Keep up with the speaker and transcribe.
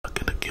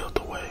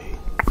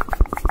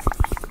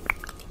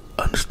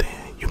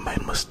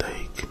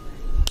mistake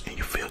and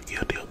you feel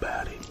guilty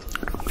about it,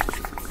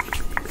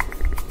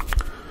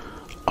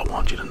 I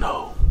want you to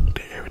know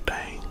that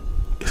everything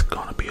is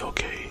gonna be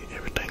okay.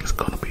 Everything is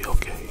gonna be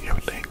okay.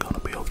 Everything's gonna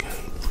be okay.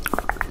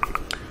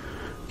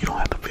 You don't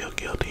have to feel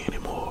guilty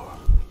anymore.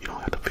 You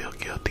don't have to feel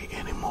guilty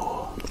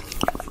anymore.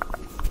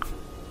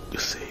 You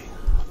see,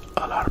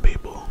 a lot of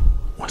people,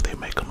 once they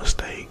make a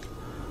mistake,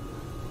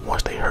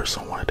 once they hurt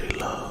someone that they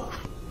love,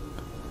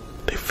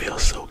 they feel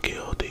so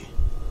guilty.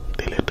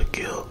 They let the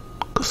guilt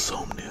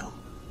consume them.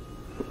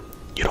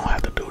 You don't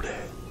have to do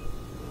that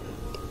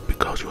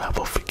because you have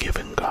a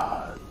forgiving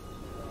God.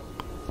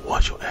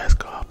 Once you ask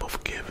God for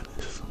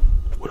forgiveness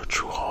with a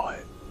true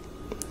heart,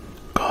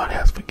 God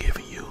has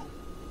forgiven you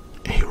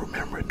and He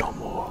remember it no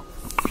more.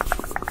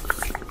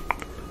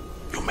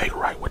 You make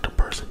right with the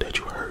person that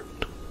you hurt.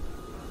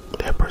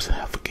 That person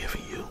has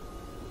forgiven you.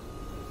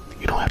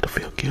 You don't have to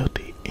feel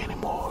guilty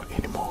anymore.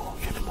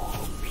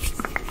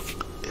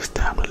 It's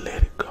time to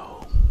let it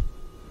go.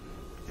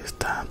 It's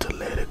time to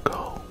let it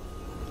go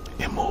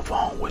and move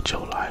on with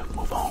your life.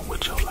 Move on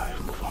with your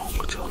life. Move on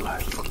with your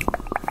life.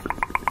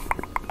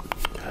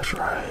 That's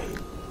right.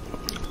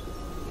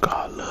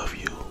 God love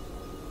you.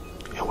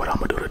 And what I'm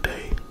gonna do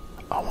today,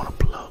 I wanna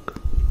pluck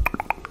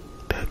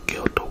that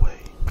guilt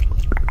away.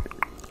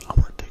 I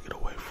wanna take it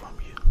away from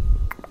you.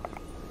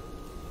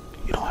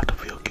 You don't have to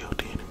feel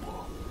guilty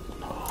anymore.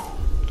 No.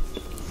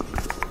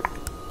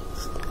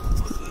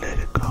 Let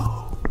it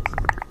go.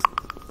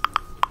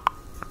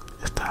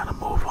 It's time to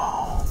move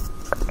on.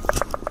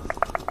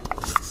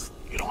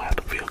 You don't have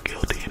to feel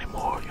guilty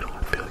anymore. You don't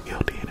have to feel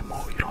guilty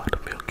anymore. You don't have to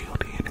feel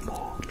guilty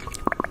anymore.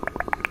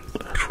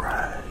 That's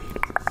right.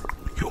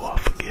 You are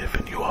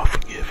forgiven. You are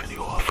forgiven.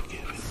 You are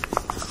forgiven.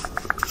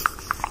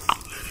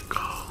 Let it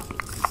go.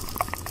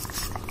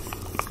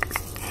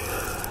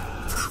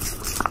 Yes.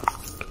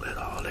 Let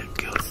all that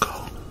guilt go.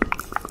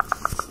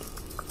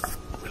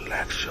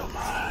 Relax your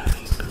mind.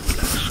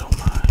 Relax your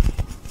mind.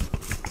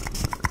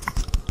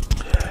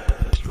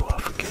 Yes, you are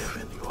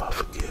forgiven. You are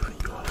forgiven.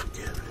 You are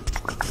forgiven.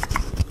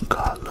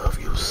 God love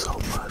you so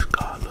much.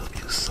 God love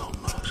you so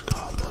much.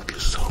 God love you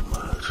so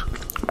much.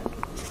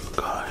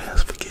 God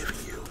has forgiven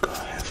you.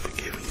 God has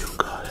forgiven you.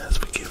 God has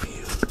forgiven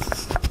you.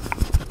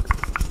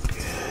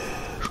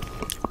 Yes.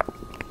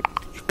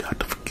 You got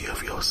to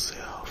forgive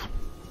yourself.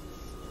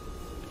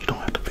 You don't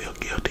have to feel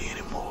guilty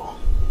anymore.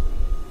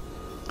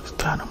 It's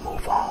time to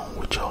move on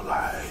with your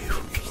life.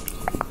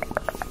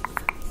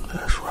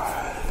 That's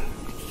right.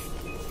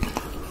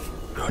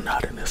 You're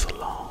not in this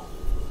alone.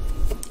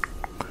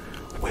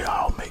 We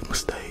all make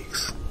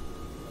mistakes.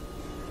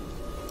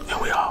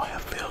 And we all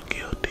have felt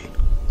guilty.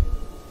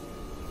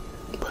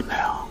 But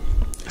now,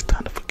 it's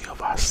time to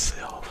forgive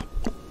ourselves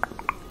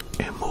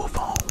and move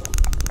on.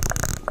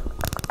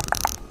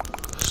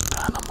 It's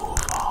time to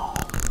move on.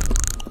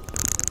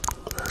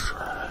 That's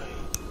right.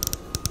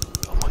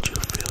 I want you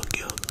to feel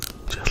guilt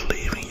just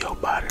leaving your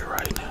body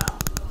right now.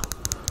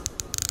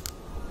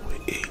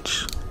 With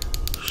each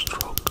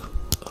stroke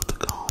of the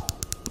comb,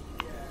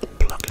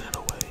 plucking it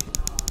away.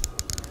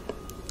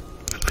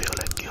 You feel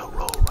that guilt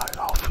roll right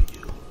off of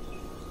you.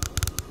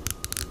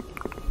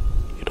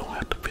 You don't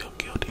have to feel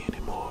guilty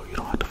anymore. You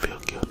don't have to feel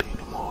guilty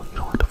anymore. You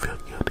don't have to feel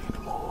guilty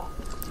anymore.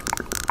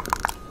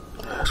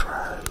 That's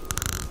right.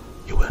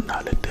 You will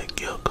not let that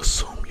guilt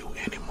consume you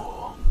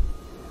anymore.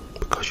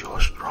 Because you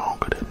are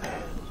stronger than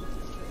that.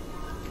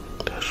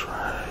 That's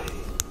right.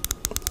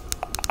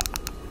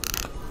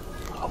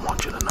 I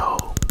want you to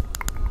know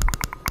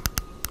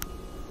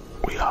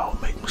we all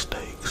make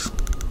mistakes.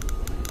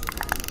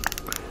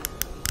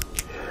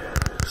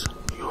 Yes,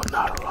 you are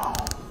not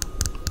alone.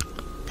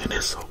 And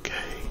it's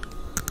okay.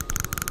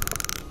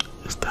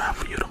 It's time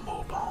for you to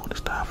move on.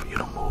 It's time for you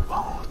to move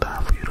on. It's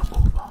time for you to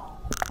move on.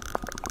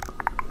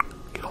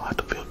 You don't have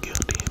to feel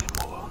guilty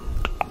anymore.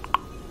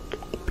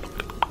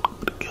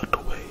 Pluck the guilt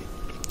away.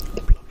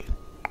 Pluck it.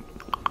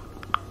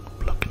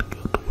 Pluck the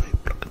guilt away.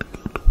 Pluck the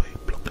guilt away.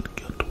 Pluck the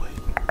guilt away.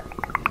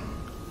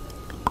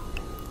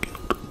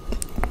 Guilt.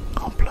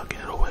 I'm plucking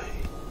it away.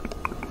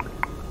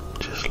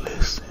 Just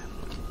listen.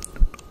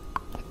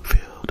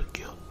 Feel the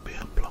guilt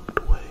being plucked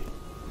away.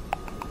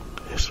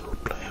 It's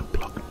being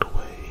plucked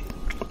away.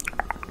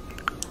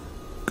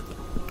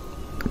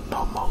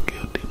 No more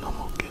guilty. No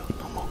more guilt.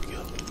 No more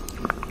guilt.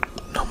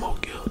 No more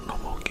guilt. No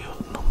more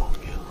guilt. No more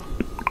guilt.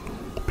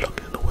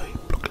 Pluck it away.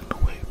 Pluck it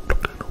away.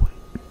 Pluck it away.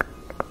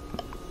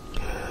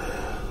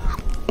 Yes.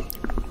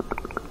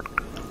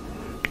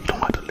 You don't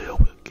have to live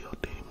with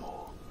guilt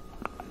anymore.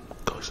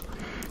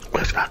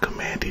 Because I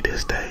command thee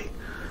this day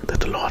that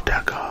the Lord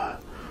thy God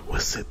will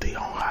set thee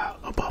on high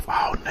above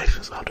all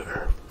nations of the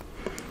earth,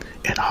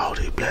 and all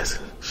these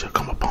blessings shall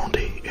come upon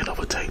thee and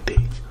overtake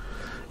thee,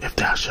 if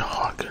thou shalt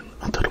hearken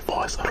unto the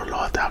voice of the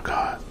Lord thy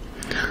God.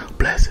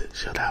 Blessed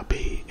shall thou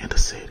be in the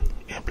city,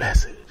 and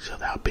blessed shall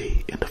thou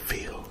be in the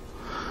field.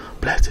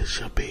 Blessed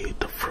shall be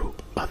the fruit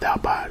of thy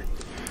body,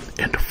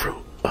 and the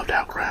fruit of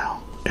thy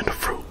ground, and the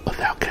fruit of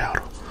thy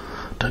cattle,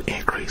 the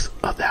increase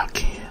of thy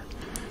kin,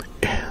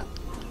 and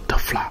the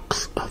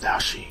flocks of thy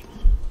sheep.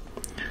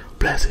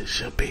 Blessed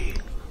shall be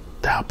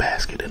thou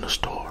basket in the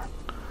store.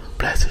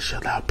 Blessed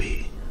shall thou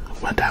be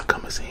when thou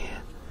comest in,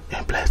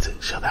 and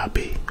blessed shall thou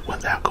be when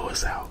thou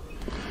goest out.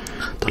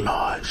 The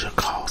Lord shall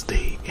cause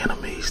thee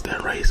enemies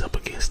that raise up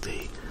against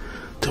thee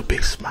to be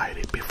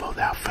smited before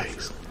thy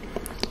face.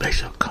 They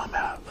shall come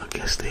out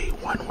against thee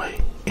one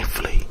way, and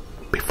flee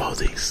before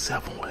thee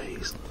 7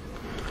 ways.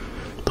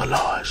 The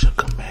Lord shall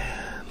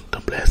command the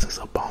blessings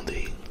upon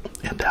thee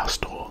in thy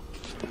store,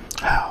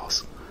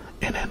 house,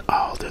 and in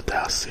all that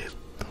thou settest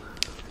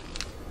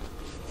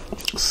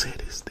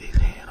thy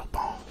hand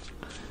upon.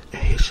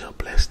 And he shall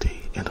bless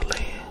thee in the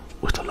land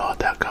which the Lord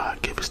thy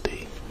God giveth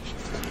thee.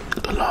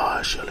 The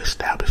Lord shall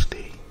establish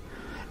thee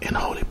an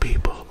holy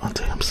people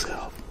unto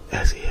himself,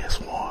 as he has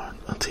sworn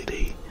unto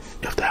thee,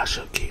 if thou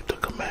shalt keep the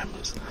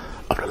commandments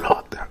of the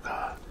Lord thy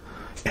God,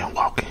 and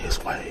walk in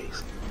his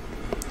ways.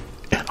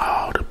 And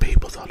all the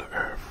peoples of the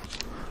earth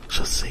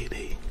shall see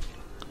thee,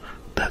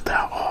 that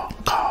thou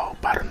art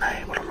called by the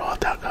name of the Lord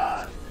thy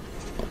God,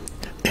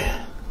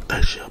 and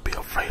they shall be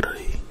afraid of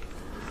thee.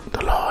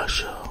 The Lord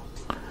shall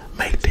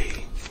make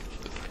thee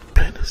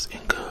plenteous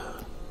in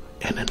good,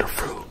 and in the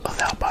fruit of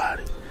thy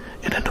body,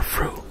 and in the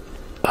fruit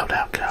of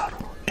thy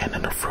cattle, and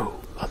in the fruit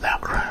of thy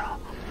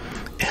ground,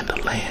 in the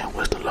land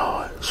which the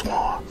Lord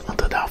swore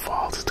unto thy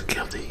fathers to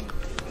give thee.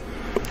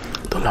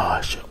 The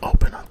Lord shall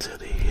open unto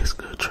thee his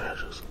good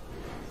treasures,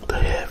 the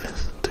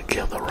heavens, to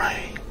give the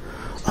rain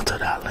unto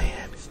thy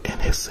land in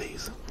his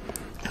season,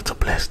 and to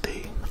bless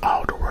thee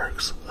all the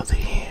works of the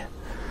hand.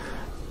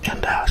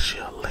 And thou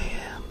shalt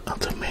lend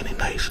unto many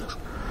nations,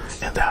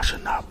 and thou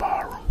shalt not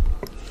borrow.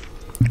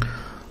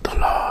 The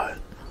Lord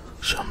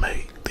shall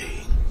make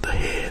thee the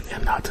head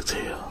and not the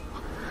tail,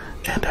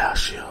 and thou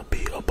shalt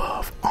be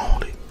above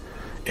only,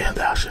 and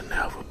thou shalt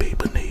never be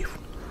beneath.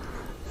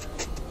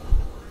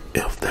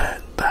 If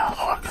that thou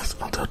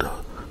hearkenest unto the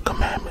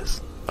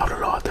commandments of the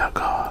Lord thy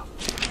God,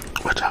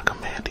 which I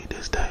command thee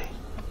this day,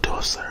 to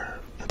observe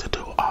and to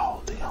do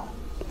all them.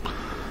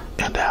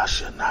 And thou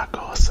shalt not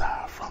go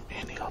aside from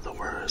any of the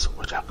words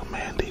which I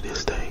command thee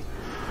this day,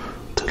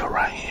 to the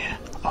right hand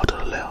or to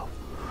the left,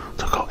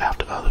 to go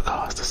after other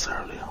gods to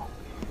serve them.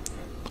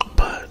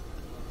 But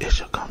it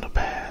shall come to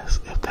pass,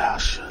 if thou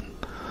shalt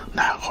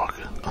not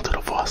hearken unto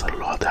the voice of the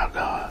Lord thy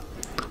God,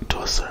 to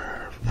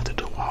observe and to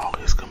do all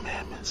his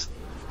commandments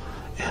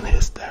and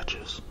his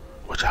statutes,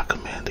 which I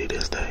command thee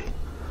this day,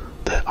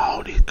 that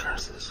all these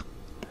curses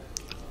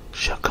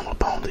shall come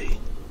upon thee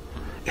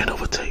and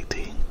overtake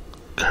thee.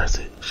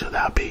 Cursed shall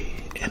thou be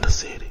in the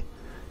city,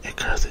 and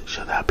cursed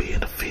shall thou be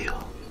in the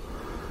field.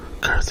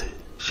 Cursed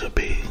shall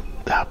be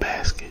thy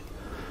basket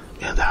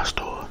in thy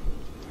store.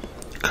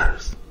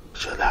 Cursed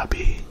shall thou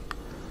be,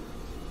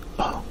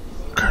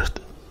 cursed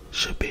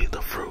shall be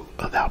the fruit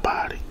of thy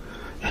body,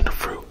 and the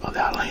fruit of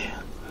thy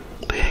land,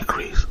 the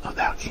increase of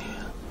thy kin,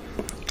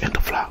 and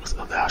the flocks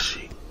of thy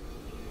sheep.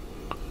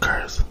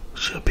 Cursed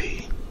shall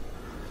be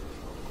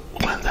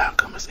when thou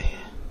comest in,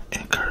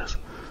 and cursed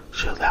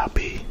shall thou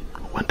be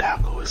when thou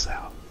goest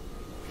out.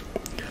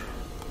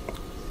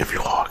 If you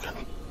hearken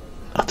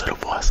unto the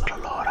voice of the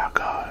Lord our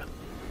God,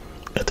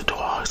 and to do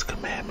all his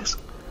commandments,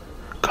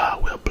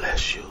 God will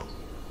bless you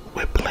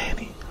with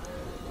plenty.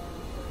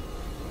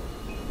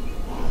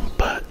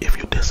 But if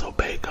you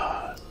disobey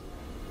God,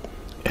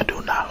 and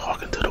do not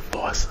hearken to the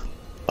voice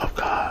of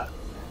God,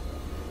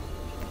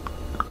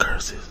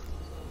 curses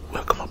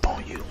will come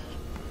upon you.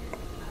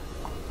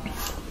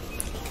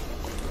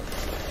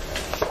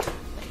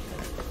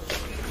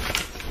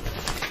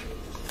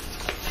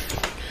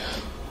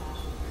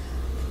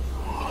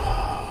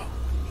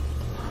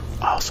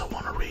 I also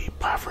want to read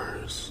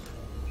Proverbs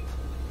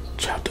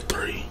chapter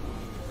 3.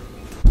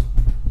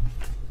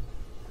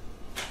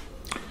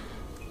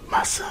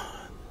 My son,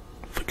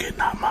 forget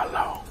not my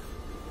law,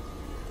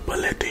 but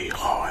let thy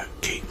heart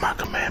keep my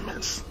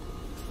commandments.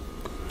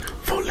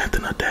 For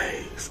lengthen of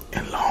days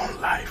and long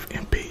life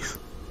and peace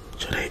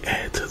shall they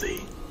add to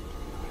thee.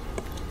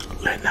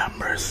 Let not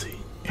mercy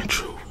and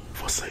truth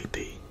forsake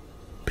thee.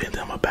 Bend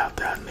them about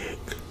thy neck.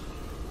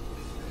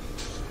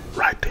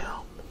 Write them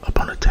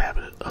upon the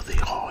tablet of thy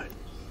heart.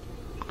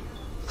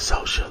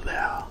 So shalt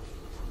thou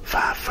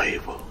find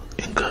favor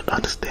and good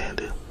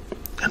understanding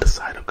in the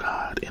sight of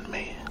God and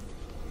man.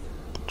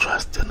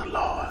 Trust in the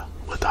Lord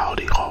with all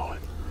thy heart,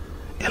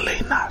 and lay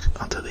not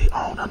unto thy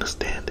own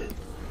understanding.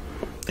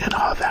 In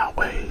all thy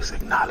ways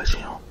acknowledge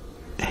him,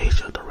 and he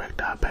shall direct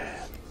thy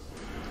path.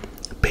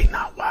 Be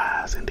not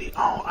wise in thy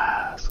own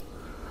eyes.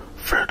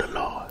 Fear the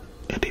Lord,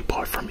 and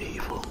depart from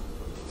evil.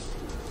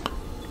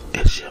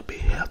 It shall be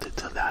healthy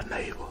to thy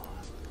navel,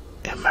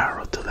 and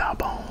marrow to thy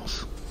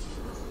bones.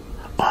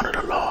 Honor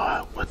the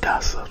Lord with thy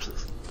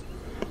substance,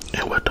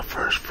 and with the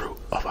first fruit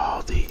of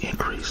all thy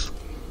increase.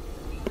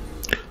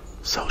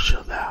 So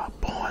shall thy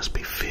barns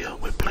be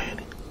filled with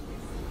plenty,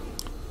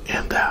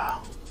 and thy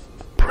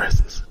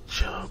presses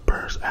shall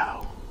burst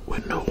out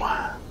with new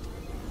wine.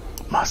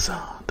 My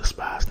son,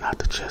 despise not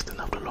the chastening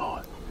of the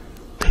Lord,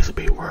 lest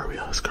be weary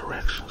of his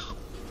corrections.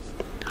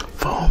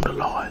 For whom the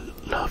Lord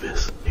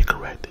loveth, he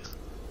correcteth,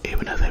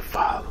 even as a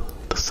father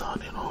the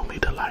son in whom he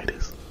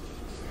delighteth.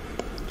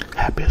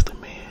 Happy is the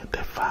man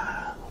that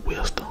find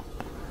wisdom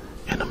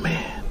and the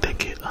man that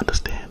get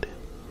understanding.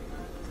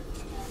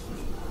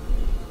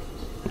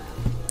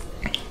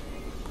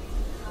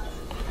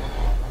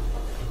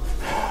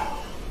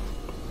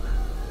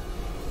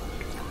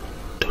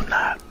 Do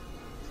not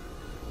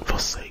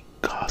forsake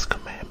God's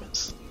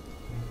commandments.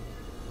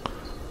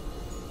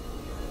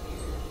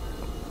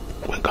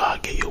 When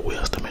God gives you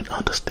wisdom and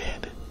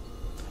understanding,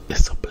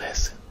 it's a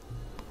blessing.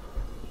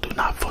 Do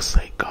not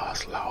forsake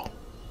God's law.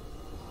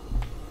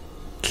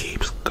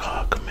 Keep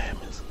God's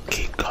commandments.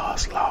 Keep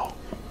God's law.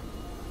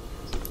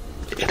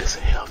 It is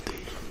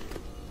healthy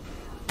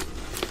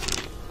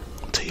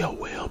to your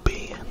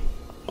well-being.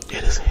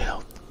 It is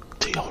health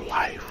to your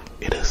life.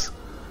 It is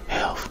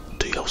health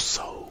to your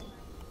soul.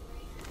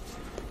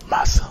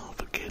 My son,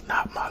 forget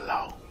not my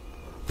law,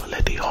 but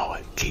let the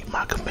heart keep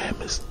my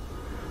commandments.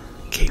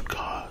 Keep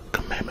God's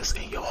commandments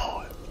in your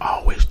heart,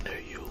 always near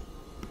you.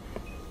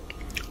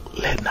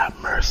 Let not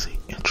mercy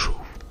and truth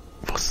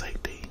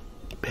forsake thee.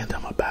 Bend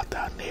them about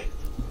thy neck,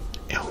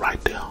 and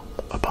write them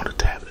upon the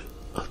tablet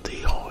of thy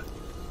heart.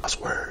 God's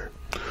word.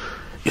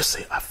 You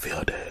see, I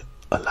feel that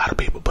a lot of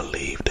people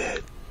believe that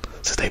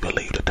since they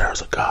believe that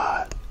there's a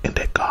God and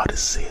that God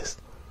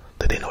exists,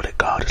 that they know that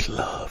God is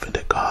love and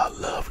that God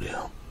loves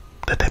them,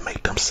 that they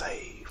make them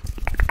saved.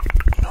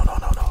 No.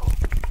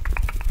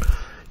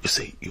 You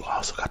see, you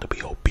also got to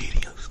be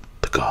obedient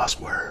to God's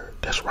word.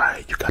 That's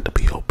right. You got to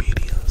be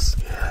obedient.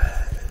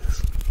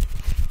 Yes.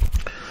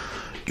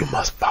 You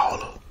must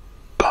follow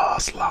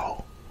God's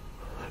law.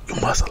 You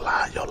must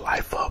align your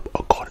life up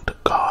according to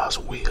God's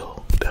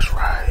will. That's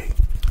right.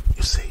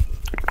 You see,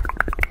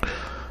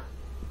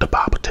 the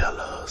Bible tells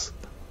us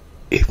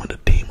even the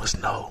demons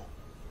know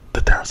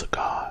that there's a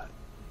God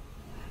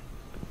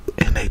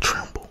and they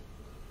tremble.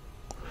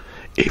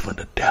 Even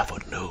the devil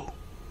knew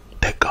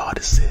that God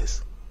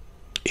exists.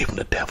 Even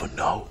the devil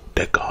know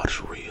that God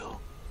is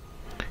real.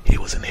 He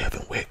was in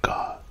heaven with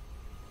God,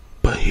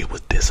 but he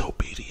was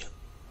disobedient,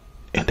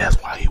 and that's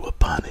why he was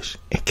punished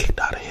and kicked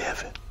out of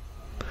heaven.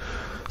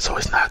 So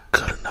it's not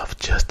good enough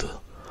just to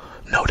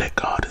know that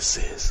God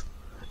exists.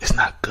 It's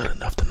not good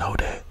enough to know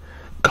that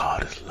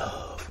God is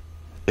love.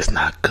 It's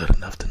not good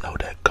enough to know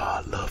that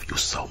God loves you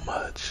so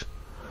much.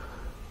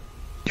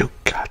 You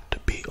got to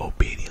be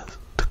obedient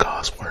to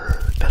God's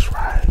word. That's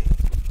right.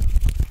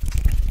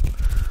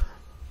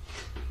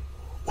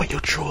 When you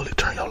truly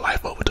turn your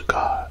life over to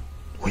God,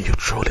 when you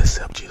truly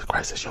accept Jesus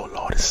Christ as your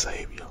Lord and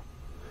Savior,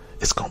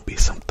 it's going to be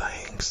some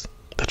things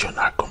that you're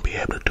not going to be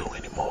able to do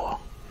anymore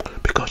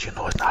because you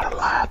know it's not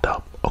aligned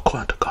up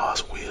according to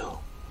God's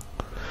will.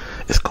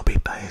 It's going to be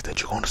things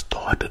that you're going to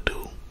start to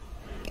do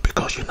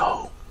because you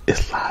know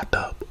it's lined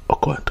up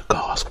according to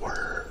God's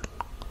word.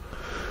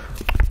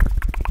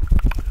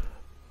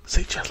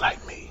 See, just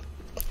like me,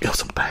 there's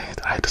some things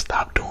that I had to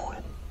stop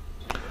doing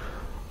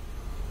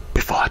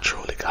before I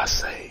truly got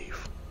saved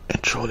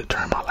and truly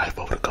turned my life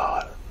over to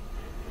God.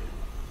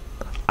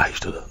 I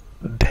used to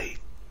date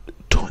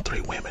 2 and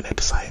 3 women at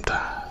the same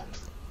time.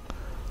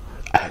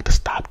 I had to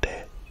stop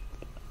that.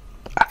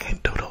 I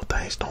can't do those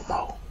things no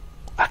more.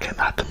 I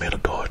cannot commit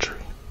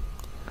adultery.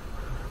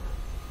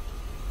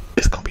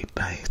 It's going to be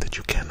things that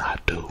you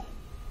cannot do.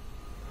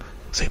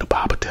 See, the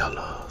Bible tells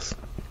us,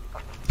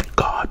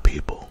 God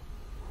people,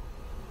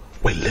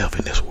 we live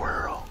in this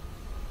world,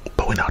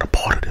 but we're not a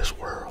part of this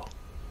world.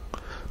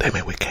 That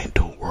means we can't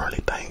do worldly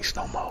things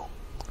no more.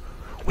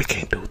 We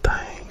can't do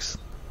things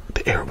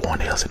that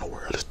everyone else in the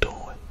world is doing.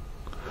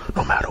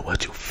 No matter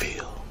what you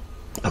feel,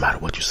 no matter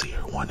what you see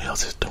everyone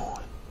else is doing,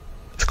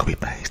 it's going to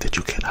be things that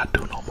you cannot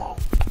do no more.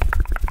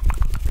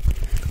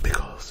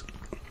 Because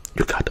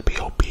you got to be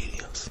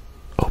obedience.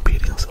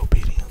 Obedience.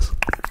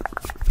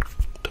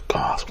 To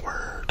God's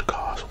word. To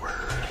God's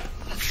word.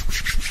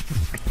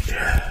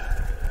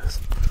 Yes.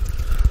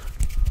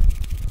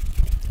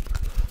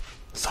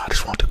 So I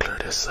just want to clear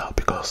this up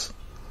because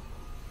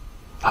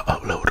I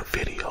uploaded a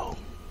video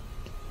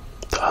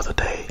the other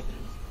day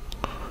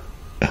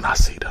and I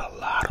see that a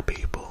lot of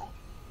people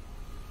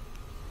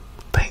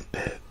think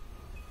that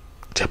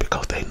just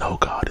because they know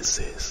God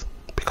exists,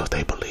 because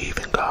they believe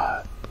in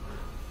God,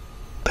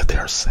 that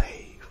they're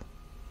saved.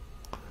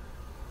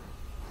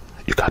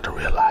 You got to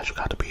realize you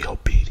got to be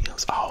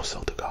obedient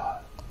also to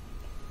God.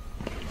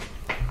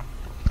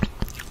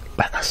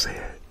 Like I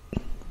said,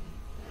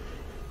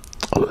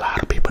 a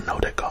lot of people know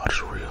that God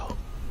is real.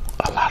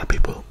 A lot of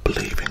people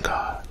believe in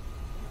God.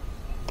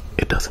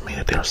 It doesn't mean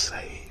that they're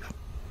saved.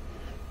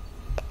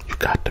 You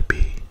got to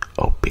be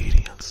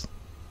obedient.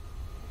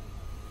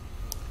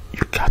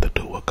 You got to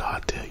do what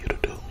God tells you to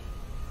do.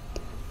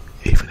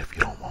 Even if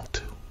you don't want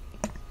to.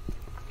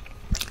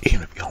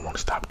 Even if you don't want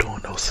to stop doing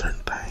those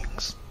certain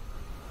things.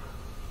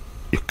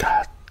 You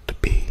got to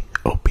be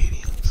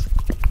obedient.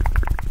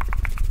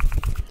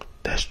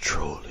 That's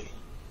truly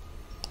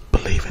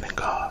believing in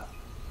God.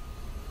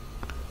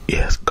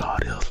 Yes,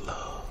 God is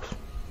love.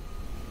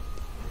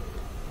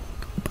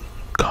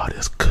 God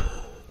is good.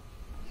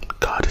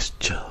 God is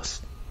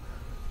just.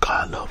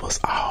 God loves us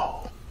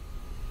all.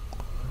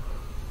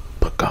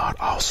 But God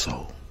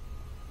also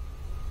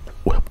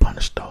will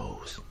punish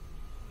those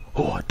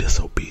who are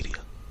disobedient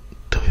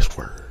to his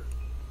word.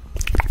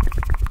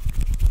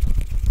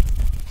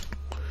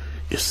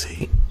 You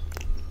see,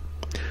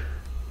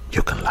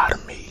 you can lie to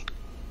me,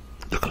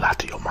 you can lie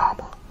to your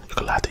mama, you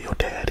can lie to your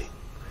daddy,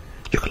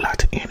 you can lie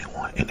to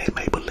anyone and they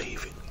may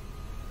believe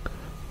it.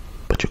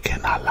 But you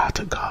cannot lie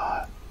to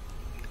God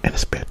and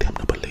expect him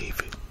to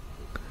believe it,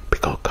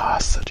 because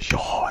God searches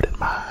your heart and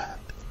mind.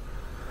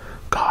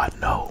 God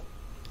knows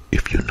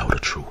if you know the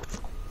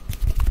truth.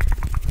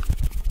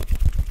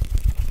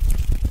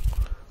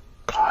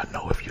 God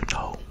knows if you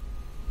know.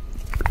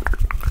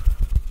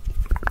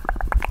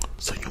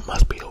 So you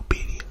must be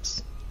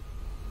obedience.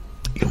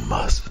 You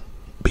must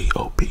be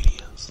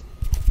obedience.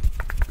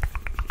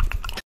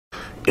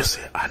 You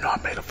see, I know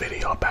I made a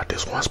video about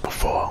this once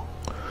before,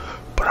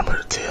 but I'm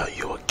going to tell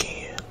you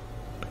again.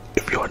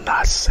 If you're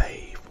not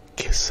saved,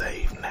 get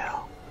saved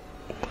now.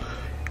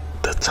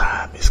 The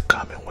time is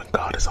coming when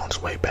God is on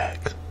his way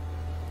back.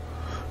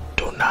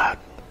 Do not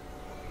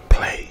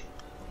play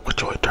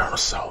with your eternal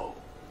soul.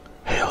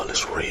 Hell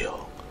is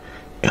real,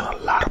 and a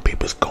lot of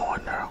people is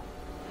going there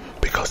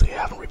because they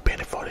haven't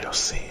repented for their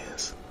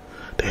sins.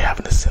 They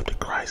haven't accepted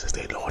Christ as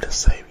their Lord and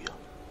Savior.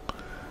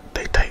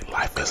 They take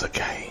life as a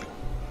game.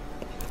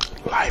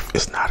 Life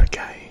is not a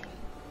game.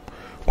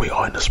 We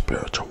are in the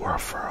spiritual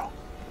warfare,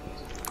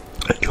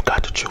 and you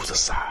got to choose a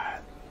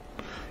side.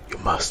 You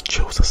must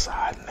choose a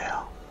side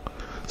now.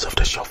 So if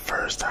this is your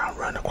first time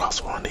running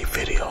across one of these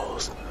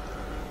videos,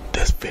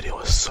 this video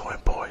is so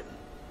important.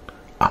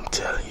 I'm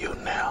telling you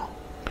now.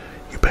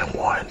 You've been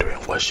wondering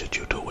what should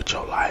you do with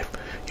your life.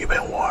 You've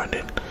been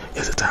wondering,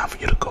 is it time for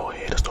you to go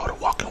ahead and start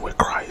walking with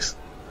Christ?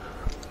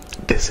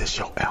 This is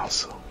your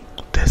answer.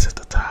 This is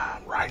the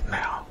time right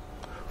now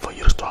for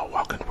you to start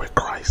walking with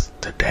Christ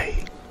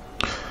today.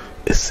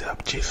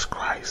 Accept Jesus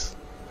Christ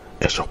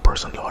as your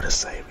personal Lord and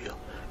Savior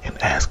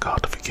and ask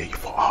God to forgive you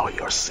for all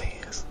your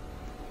sins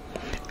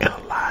and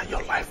align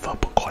your life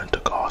up according to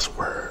God's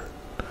word.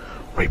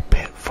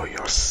 Repent for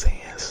your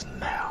sins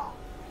now.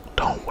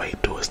 Don't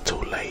wait till it's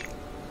too late.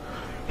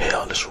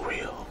 Hell is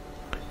real,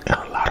 and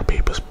a lot of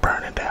people is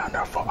burning down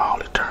there for all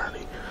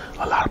eternity.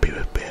 A lot of people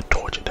is being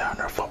tortured down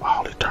there for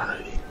all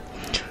eternity.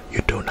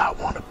 You do not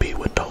want to be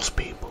with those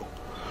people.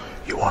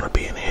 You want to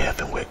be in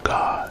heaven with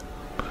God,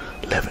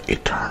 living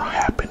eternal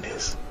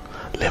happiness,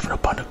 living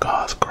up under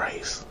God's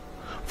grace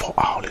for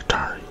all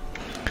eternity.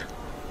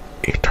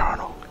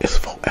 Eternal is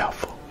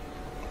forever.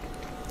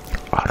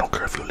 I don't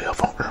care if you live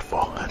on earth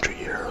for 100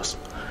 years.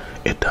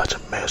 It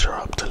doesn't measure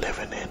up to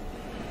living in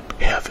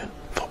heaven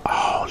for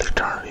all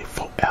eternity,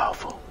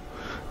 forever.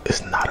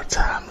 It's not a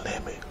time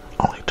limit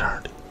on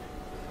eternity.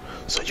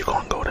 So you're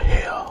going to go to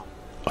hell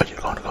or you're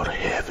going to go to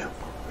heaven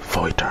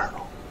for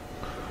eternal.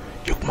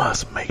 You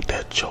must make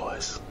that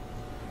choice.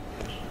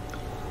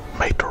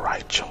 Make the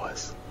right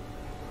choice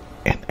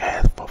and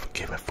ask for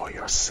forgiveness for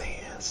your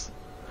sins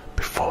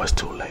before it's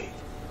too late.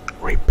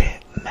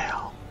 Repent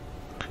now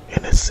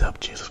and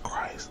accept Jesus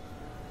Christ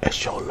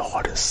as your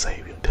Lord and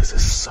Savior. This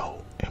is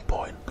so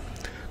important.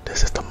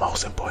 This is the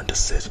most important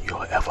decision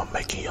you'll ever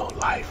make in your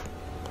life.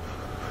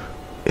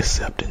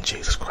 Accepting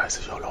Jesus Christ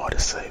as your Lord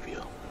and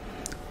Savior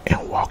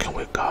and walking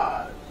with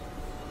God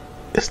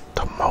is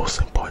the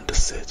most important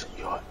decision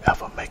you'll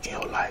ever make in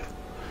your life.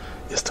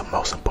 It's the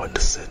most important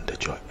decision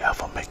that you'll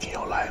ever make in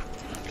your life.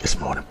 It's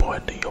more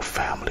important than your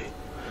family.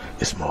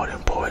 It's more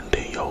important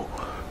than your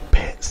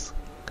pets.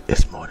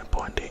 It's more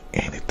important than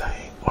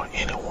anything or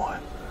anyone.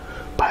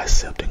 By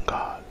accepting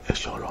God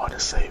as your Lord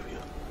and Savior,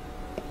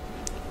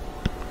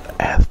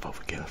 ask for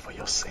forgiveness for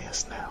your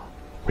sins now.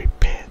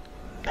 Repent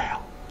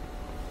now.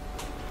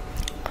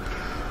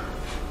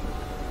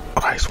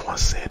 Christ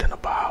once said in the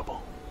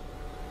Bible,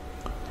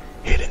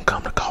 he didn't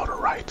come to call the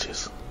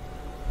righteous,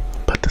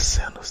 but the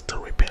sinners to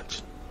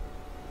repentance.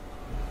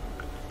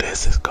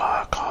 This is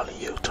God calling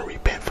you to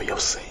repent for your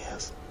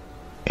sins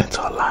and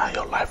to align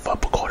your life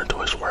up according to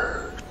his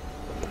word.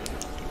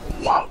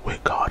 Walk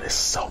with God is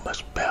so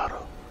much better.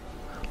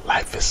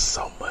 Life is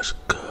so much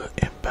good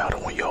and better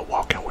when you're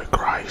walking with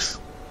Christ.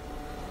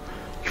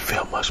 You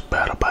feel much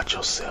better about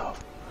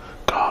yourself.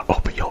 God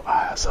open your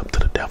eyes up to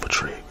the devil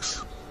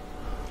tricks.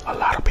 A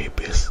lot of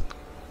people is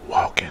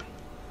walking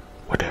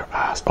with their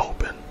eyes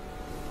open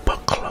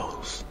but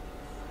closed.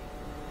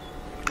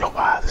 Your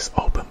eyes is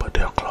open but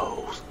they're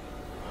closed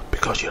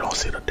because you don't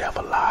see the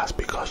devil lies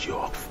because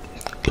your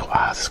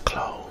eyes is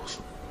closed.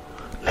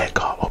 Let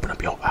God open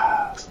up your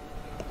eyes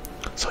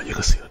so you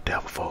can see the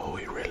devil for who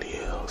he really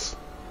is.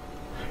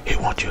 He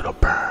wants you to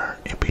burn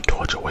and be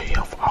tortured with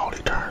him for all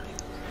eternity.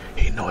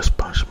 He knows his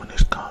punishment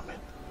is coming,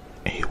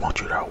 and he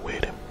wants you there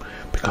with him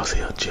because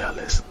he's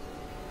jealous.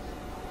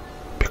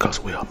 Because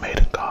we are made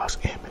in God's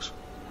image,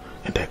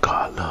 and that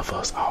God loves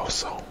us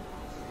also.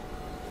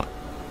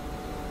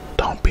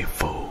 Don't be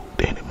fooled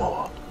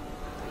anymore.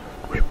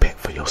 Repent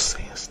for your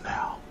sins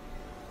now.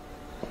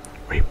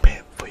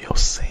 Repent for your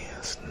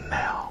sins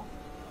now.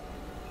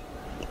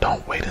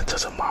 Don't wait until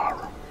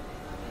tomorrow.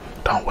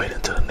 Don't wait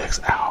until the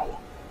next hour.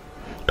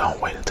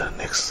 Don't wait until the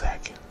next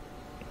second.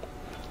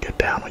 Get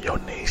down on your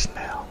knees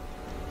now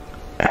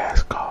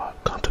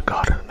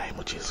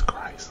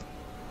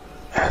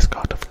Ask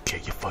God to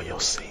forgive you for your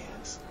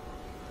sins.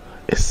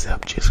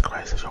 Accept Jesus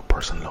Christ as your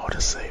personal Lord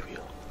and Savior.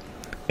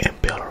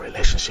 And build a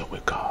relationship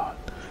with God.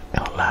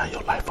 And align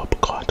your life up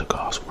according to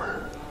God's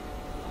word.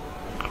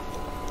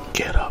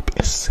 Get up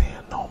and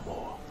sin no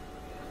more.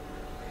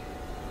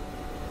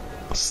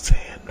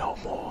 Sin no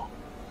more.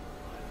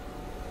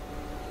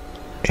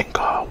 And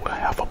God will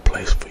have a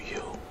place for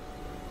you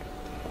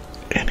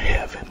in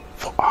heaven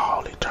for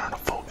all eternal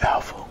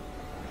forever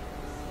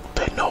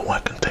that no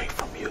one can take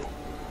from you.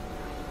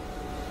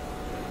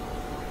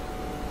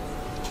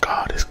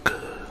 God is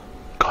good.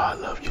 God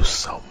loves you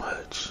so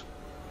much.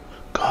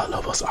 God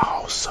loves us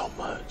all so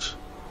much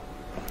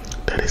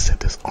that He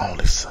sent His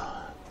only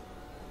Son,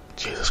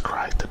 Jesus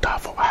Christ, to die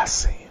for our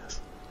sins,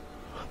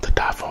 to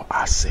die for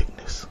our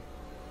sickness,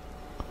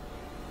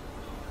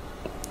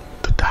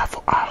 to die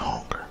for our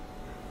hunger.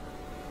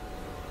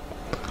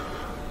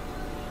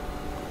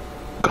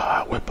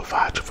 God will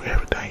provide you for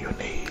everything you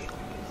need.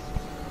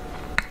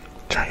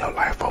 Turn your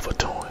life over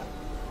to Him.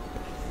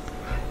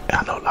 And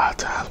I know a lot of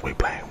times we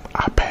blame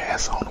our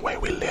past on the way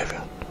we live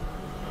in.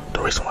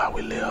 The reason why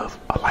we live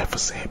a life of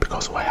sin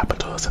because of what happened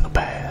to us in the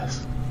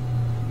past.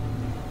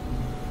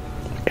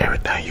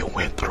 Everything you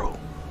went through,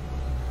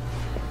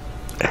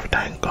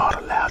 everything God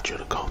allowed you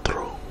to go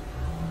through,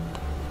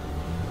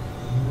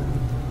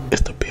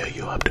 is to build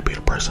you up to be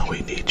the person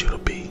we need you to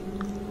be.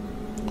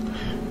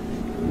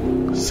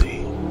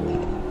 See,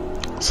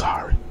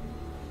 sorry.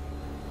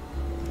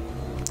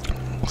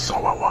 So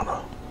I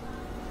wanna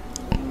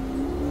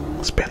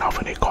spin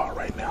off in a car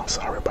right now.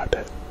 Sorry about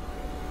that.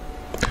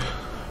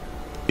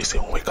 You see,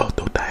 when we go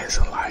through things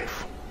in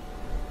life,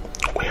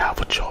 we have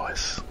a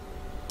choice.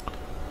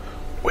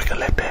 We can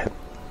let that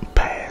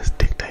past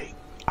dictate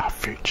our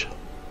future,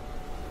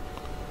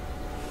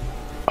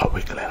 or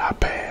we can let our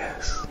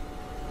past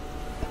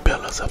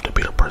build us up to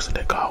be the person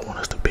that God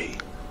wants us to be.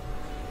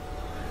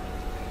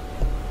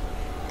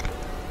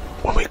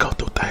 When we go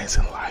through things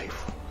in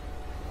life,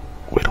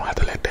 we don't have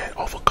to let that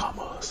overcome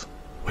us.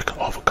 We can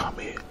overcome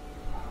it.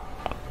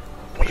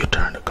 When you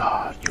turn to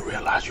God, you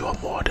realize you are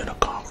more than a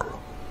conqueror.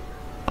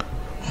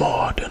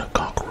 More than a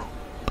conqueror.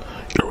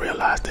 You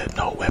realize that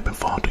no weapon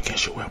formed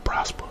against you will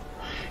prosper.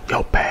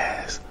 Your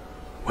past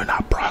will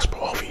not prosper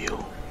over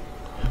you.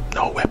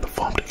 No weapon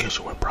formed against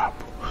you will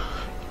prosper.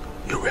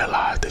 You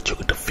realize that you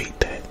can defeat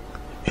that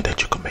and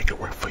that you can make it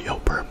work for your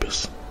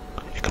purpose.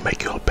 It can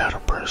make you a better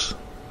person.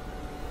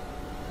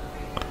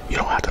 You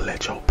don't have to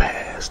let your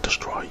past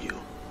destroy you.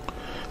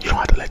 You don't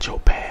have to let your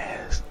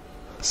past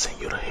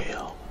send you to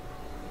hell.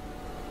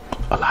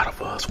 A lot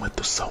of us went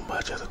through so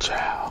much as a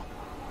child,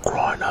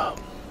 growing up.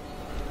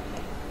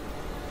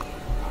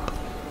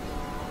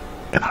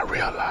 And I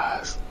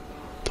realized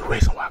the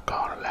reason why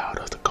God allowed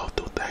us to go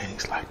through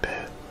things like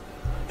that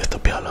is to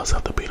build us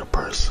up to be the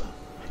person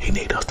He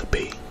needs us to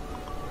be,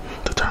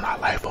 to turn our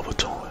life over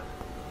to Him,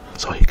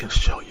 so He can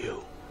show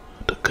you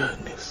the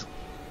goodness,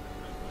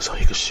 so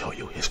He can show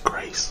you His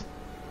grace.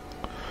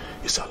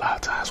 You see, a lot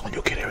of times when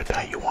you get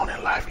everything you want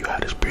in life, you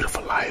have this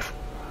beautiful life,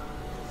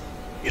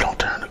 you don't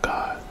turn to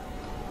God.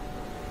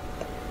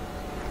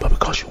 But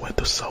because you went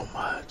through so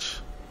much,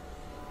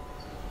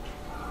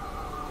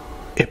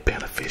 it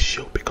benefits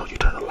you because you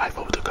turn your life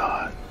over to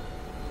God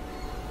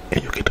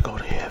and you get to go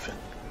to heaven.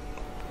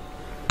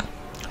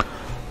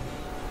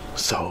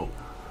 So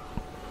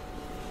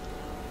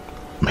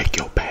make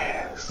your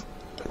past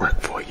work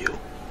for you.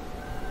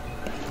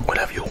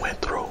 Whatever you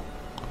went through,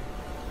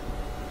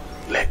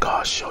 let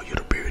God show you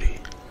the beauty.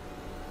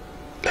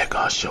 Let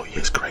God show you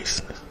His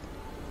graciousness.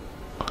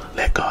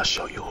 Let God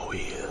show you who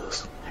He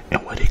is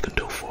and what He can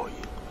do for you.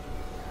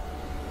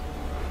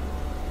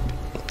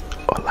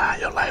 Align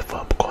your life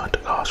up according to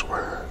God's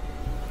word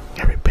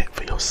and repent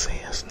for your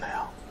sins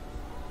now.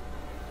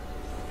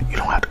 You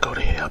don't have to go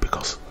to hell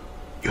because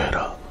you had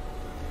a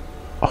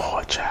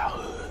hard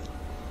childhood.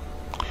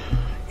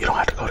 You don't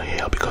have to go to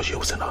hell because you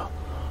was in a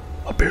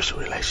abusive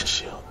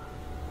relationship.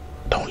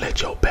 Don't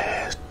let your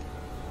past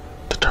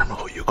determine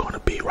who you're going to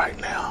be right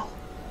now.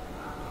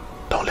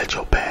 Don't let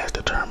your past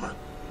determine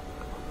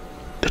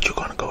that you're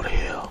going to go to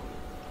hell.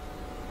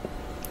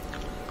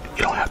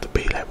 You don't have to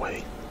be that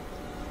way.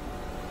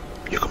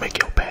 You can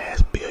make your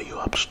past build you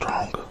up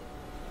stronger.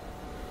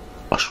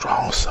 A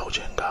strong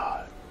soldier in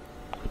God.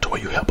 To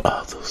where you help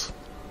others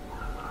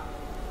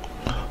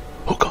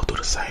who go through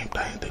the same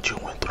thing that you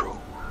went through.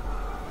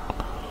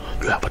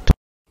 You have a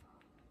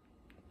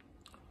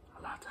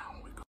lot of time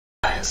when we go.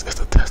 It's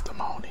a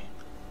testimony.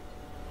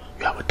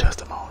 You have a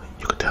testimony.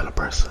 You can tell a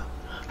person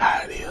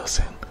how it is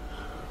and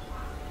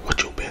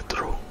what you've been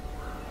through.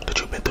 That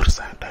you've been through the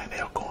same thing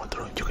they're going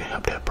through. And you can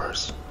help that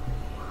person.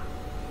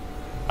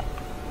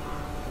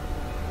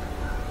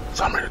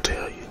 So I'm here to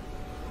tell you,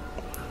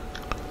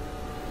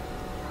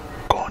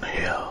 going to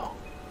hell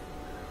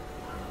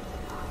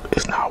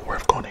is not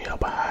worth going to hell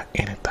behind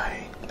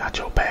anything, not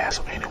your past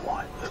or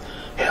anyone.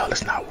 Hell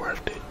is not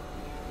worth it.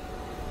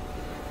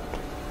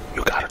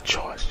 You got a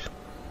choice.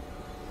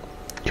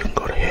 You can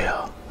go to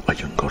hell or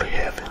you can go to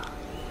heaven.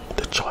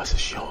 The choice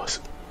is yours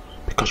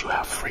because you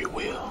have free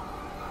will.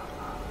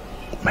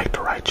 make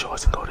the right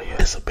choice and go to hell.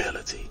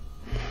 Disability.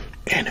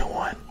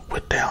 Anyone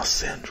with Down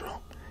syndrome,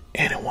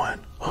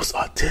 anyone who's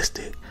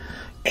autistic,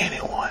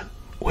 anyone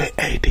with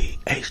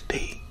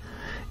ADHD,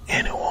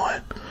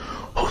 anyone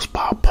who's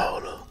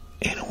bipolar,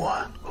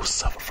 anyone who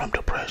suffers from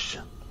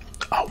depression,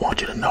 I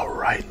want you to know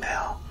right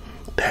now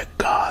that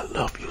God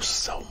loves you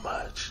so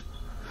much,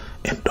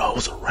 and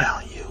those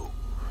around you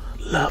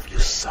love you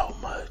so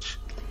much.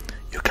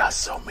 You got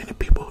so many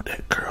people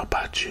that care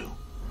about you.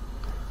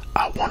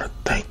 I want to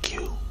thank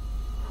you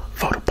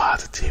for the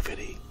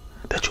positivity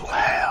that you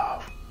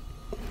have,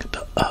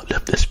 the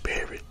uplifted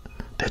spirit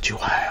that you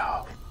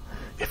have.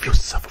 If you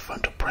suffer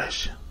from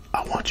depression,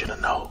 I want you to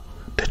know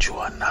that you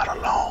are not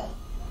alone.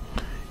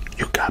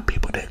 You got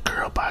people that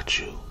care about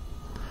you.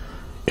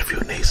 If you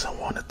need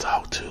someone to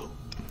talk to,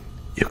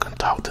 you can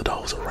talk to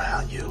those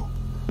around you.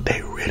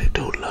 They really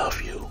do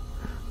love you.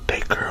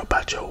 They care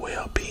about your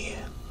well-being.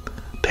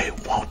 They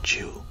want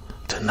you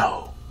to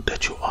know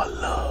that you are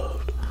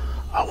loved.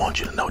 I want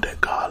you to know that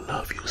God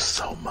loves you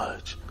so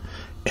much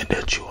and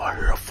that you are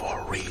here for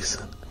a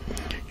reason.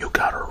 You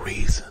got a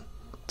reason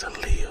to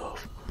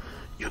live.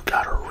 You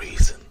got a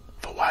reason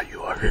for why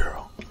you are here.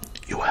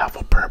 You have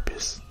a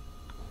purpose.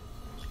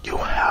 You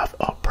have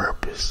a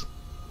purpose.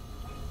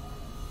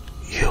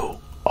 You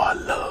are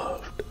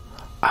loved.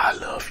 I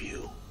love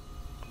you.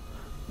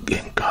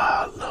 And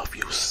God loves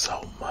you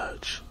so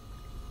much.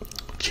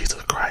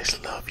 Jesus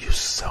Christ loves you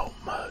so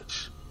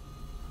much.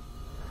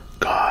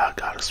 God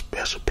got a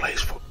special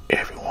place for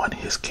everyone in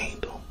his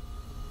kingdom.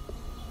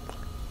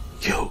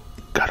 You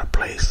got a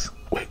place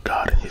with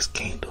God in his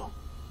kingdom.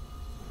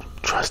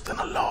 Trust in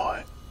the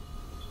Lord.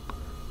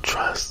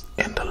 Trust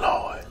in the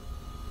Lord.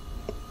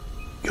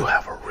 You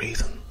have a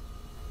reason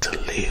to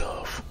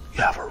live.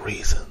 You have a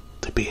reason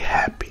to be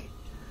happy.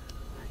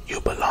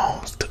 You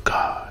belong to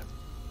God.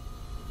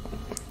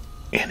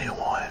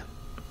 Anyone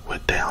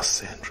with Down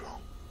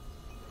syndrome,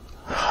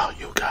 oh,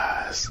 you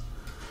guys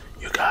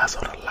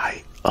are the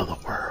light of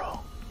the world.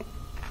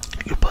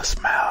 You put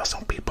smiles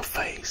on people's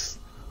face.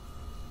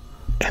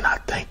 And I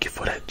thank you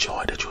for that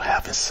joy that you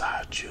have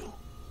inside you.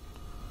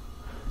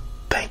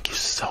 Thank you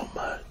so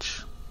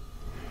much.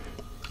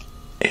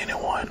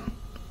 Anyone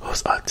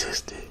who's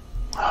autistic,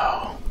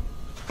 oh,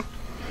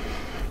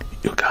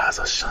 you guys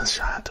are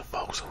sunshine to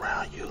folks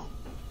around you.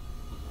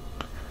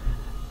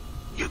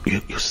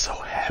 You're so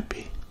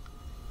happy.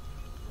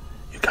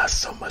 You got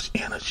so much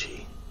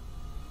energy.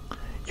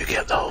 You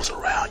give those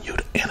around you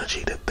the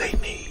energy that they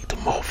need to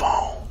move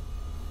on.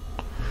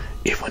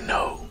 Even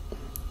though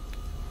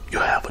you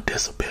have a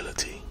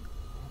disability,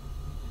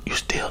 you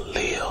still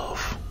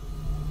live.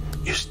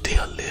 You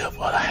still live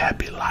a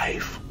happy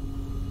life.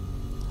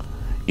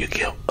 You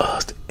give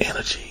us the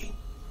energy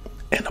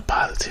and the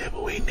positivity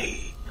we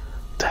need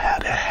to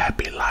have that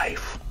happy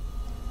life.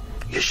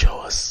 You show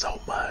us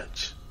so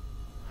much.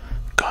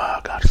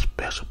 God got a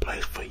special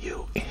place for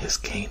you in his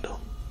kingdom.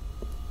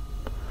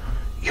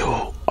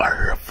 You are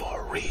here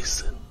for a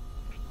reason.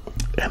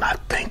 And I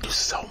thank you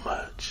so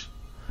much.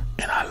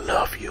 And I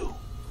love you.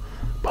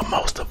 But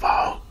most of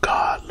all,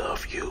 God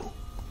loves you.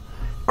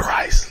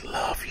 Christ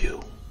loves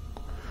you.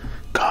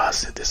 God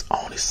sent his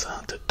only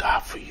son to die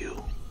for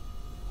you.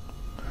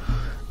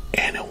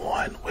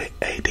 Anyone with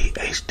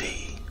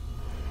ADHD,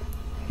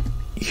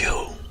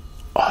 you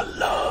are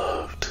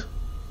loved.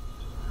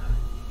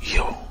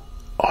 You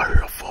are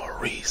here for a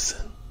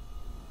reason.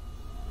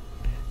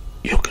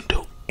 You can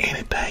do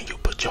anything you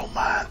put your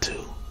mind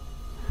to.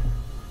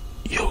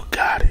 You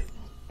got it.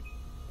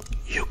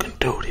 You can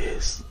do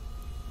this.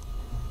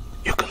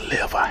 You can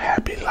live a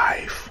happy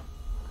life.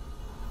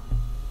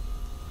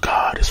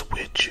 God is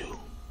with you.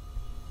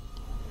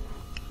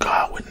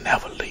 God would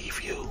never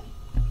leave you.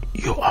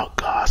 You are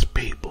God's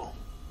people.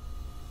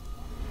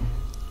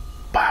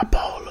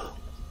 Bipolar.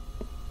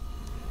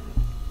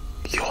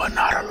 You are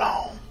not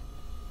alone.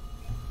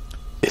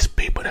 It's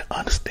people that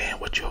understand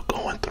what you're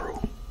going through.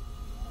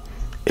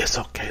 It's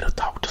okay to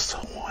talk to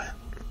someone.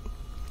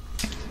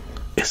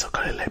 It's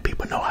okay to let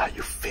people know how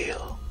you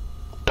feel.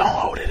 Don't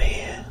hold it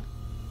in.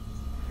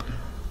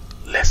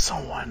 Let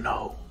someone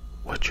know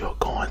what you're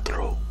going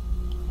through.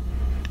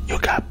 You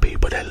got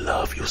people that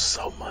love you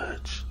so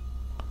much.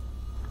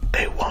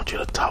 They want you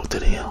to talk to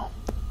them.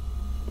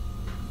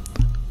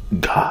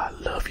 God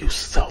loves you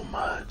so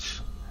much.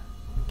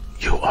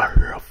 You are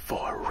here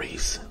for a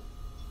reason.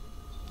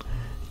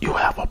 You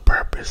have a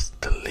purpose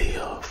to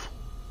live.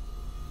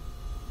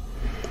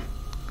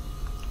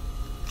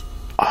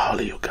 All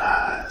of you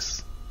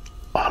guys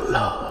are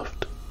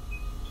loved.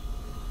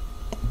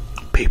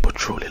 People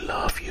truly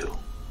love you.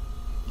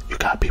 You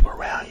got people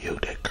around you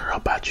that care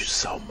about you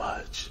so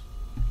much.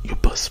 You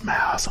put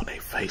smiles on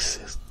their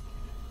faces.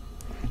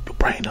 You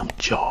bring them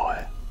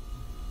joy.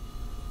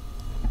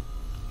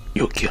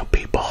 You give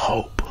people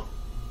hope.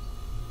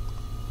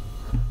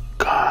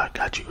 God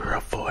got you here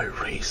for a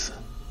reason.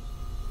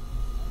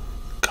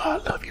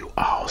 God loves you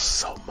all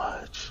so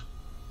much.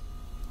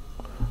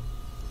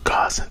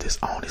 God sent his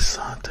only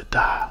son to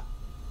die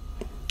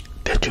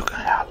that you can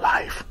have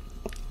life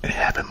and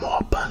have it more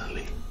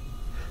abundantly.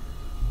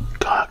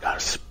 God God got a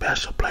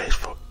special place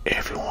for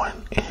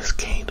everyone in his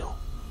kingdom.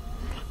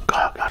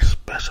 God got a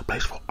special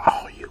place for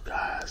all you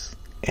guys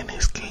in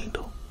his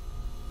kingdom.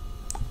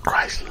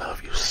 Christ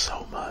loves you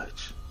so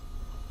much.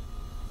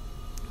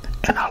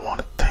 And I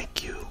want to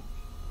thank you.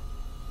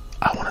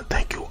 I want to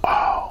thank you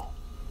all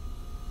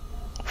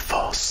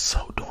for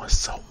doing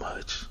so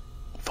much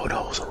for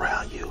those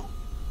around you,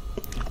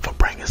 for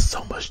bringing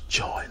so much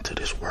joy into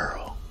this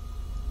world.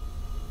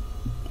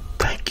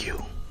 Thank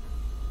you.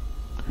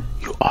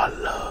 You are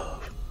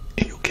love,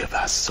 and you give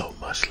out so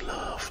much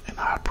love, and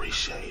I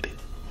appreciate it.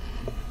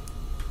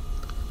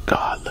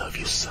 God loves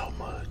you so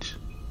much.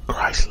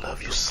 Christ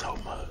loves you so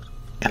much.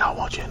 And I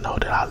want you to know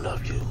that I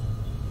love you.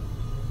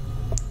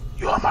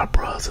 You are my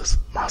brothers,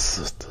 my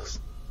sisters.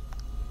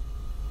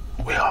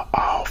 We are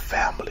all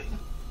family.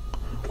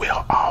 We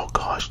are all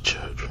God's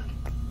children.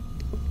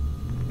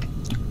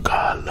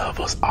 God loves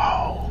us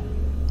all.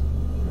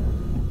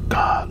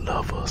 God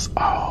loves us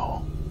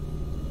all.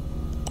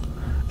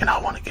 And I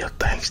want to give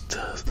thanks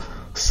to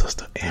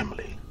Sister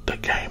Emily, the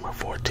Gamer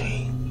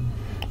 14,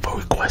 for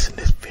requesting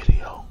this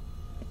video.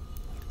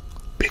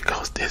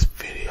 Because this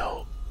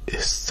video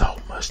is so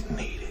much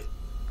needed.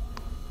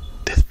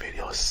 This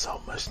video is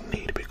so much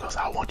needed because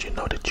I want you to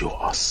know that you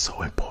are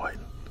so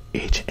important.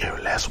 Each and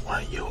every last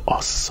one of you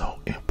are so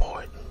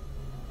important.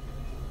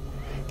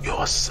 You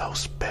are so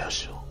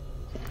special.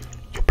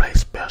 You play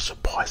special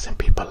parts in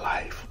people's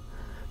life.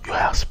 You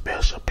have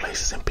special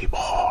places in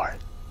people's heart.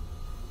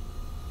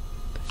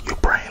 You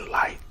bring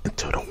light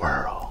into the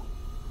world.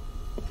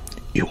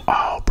 You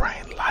all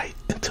bring light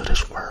into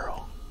this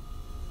world.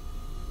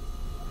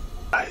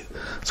 Right?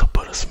 So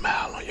put a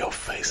smile on your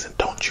face and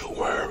don't you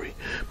worry,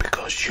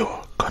 because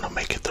you're gonna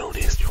make it through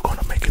this. You're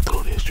gonna make it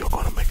through this. You're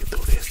gonna make it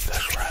through this.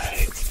 That's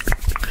right.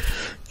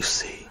 You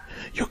see,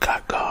 you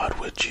got God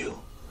with you.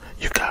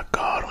 You got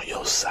God on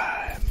your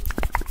side.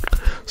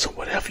 So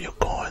whatever you're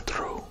going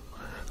through,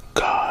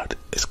 God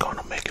is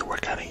gonna make it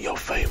work out in your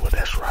favor.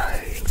 That's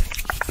right.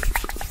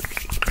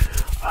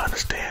 I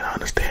understand.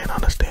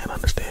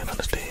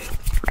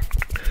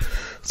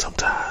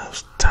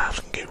 Sometimes times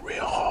can get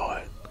real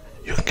hard.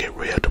 You can get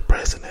real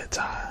depressing at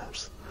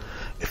times.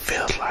 It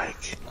feels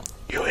like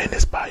you're in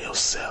this by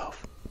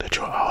yourself, that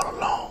you're all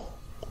alone,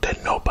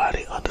 that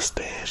nobody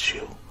understands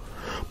you.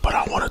 But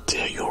I want to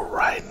tell you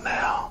right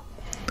now,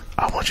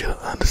 I want you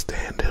to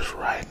understand this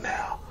right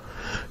now.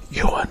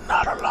 You are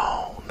not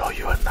alone. No,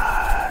 you are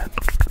not.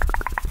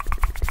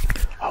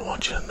 I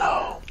want you to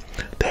know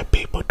that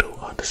people do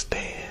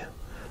understand.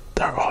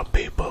 There are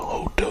people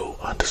who do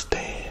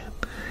understand.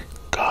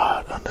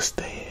 God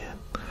understands.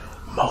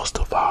 Most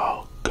of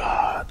all,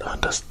 God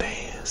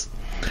understands.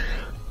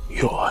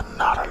 You are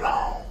not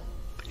alone.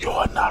 You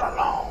are not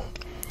alone.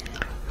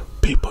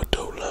 People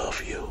do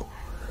love you.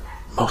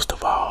 Most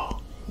of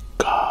all,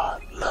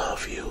 God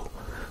loves you.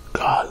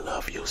 God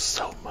loves you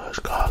so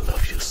much. God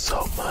loves you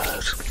so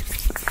much.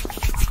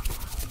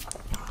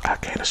 I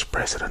can't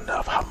express it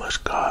enough how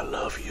much God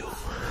loves you.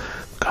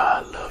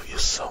 God loves you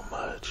so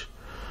much.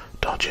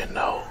 Don't you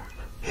know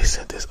He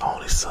sent His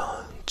only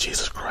Son,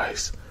 Jesus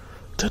Christ,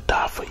 to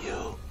die for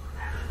you,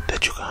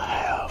 that you can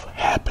have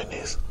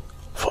happiness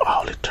for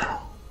all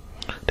eternal,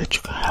 that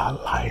you can have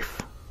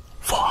life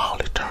for all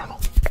eternal.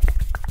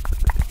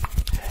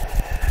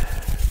 Yeah.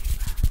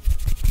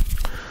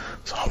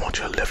 So I want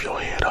you to lift your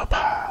head up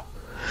high,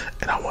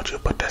 and I want you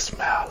to put that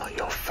smile on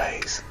your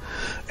face,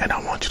 and I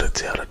want you to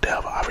tell the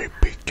devil, I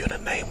rebuke you in the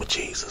name of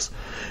Jesus.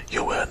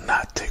 You will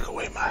not take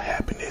away my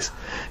happiness.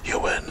 You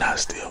will not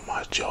steal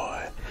my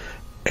joy.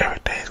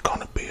 Everything's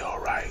gonna be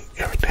alright.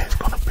 Everything's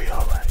gonna be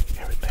alright.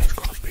 Everything's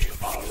gonna be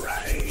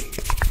alright.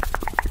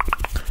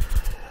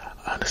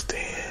 I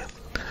understand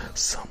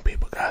some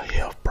people got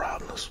health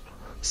problems.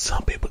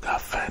 Some people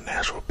got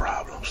financial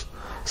problems.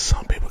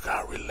 Some people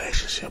got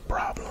relationship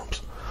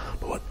problems.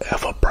 But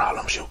whatever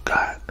problems you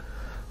got,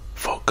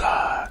 for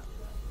God,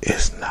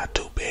 it's not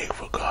too big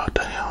for God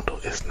to handle.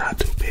 It's not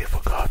too big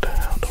for God to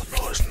handle.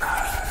 No, it's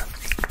not.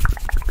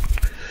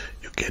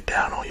 You get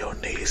down on your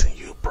knees and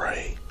you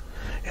pray.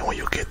 And when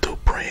you get through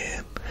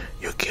praying,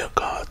 you give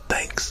God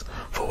thanks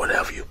for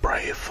whatever you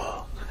prayed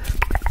for.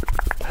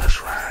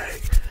 That's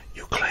right.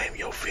 You claim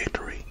your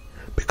victory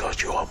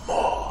because you are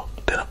more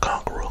than a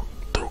conqueror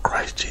through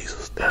Christ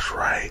Jesus. That's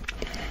right.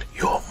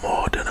 You are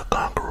more than a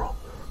conqueror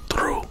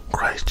through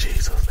Christ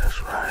Jesus.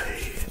 That's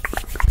right.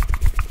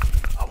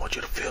 I want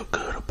you to feel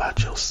good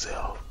about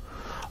yourself.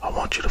 I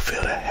want you to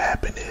feel that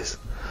happiness.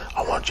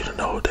 I want you to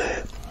know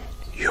that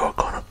you're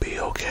gonna be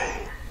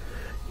okay.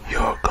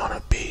 You're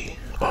gonna be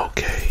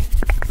okay.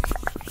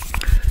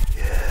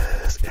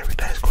 Yes,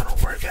 everything's gonna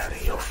work out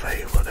in your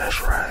favor.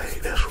 That's right.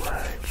 That's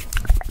right.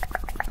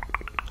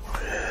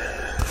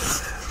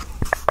 Yes.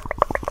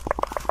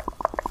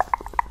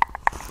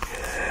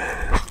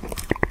 Yes.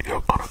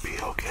 You're gonna be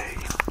okay.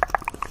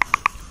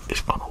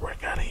 It's gonna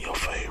work out in your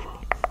favor.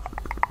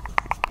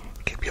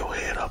 Keep your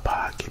head up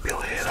high. Keep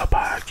your head up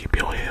high. Keep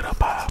your head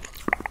up high.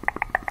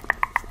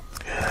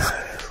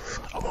 Yes.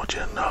 I want you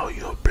to know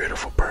you're a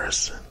beautiful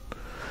person.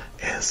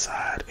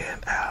 Inside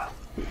and out.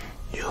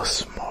 You're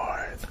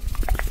smart.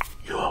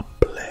 You are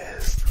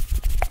blessed.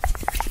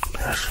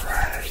 That's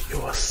right. You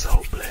are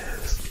so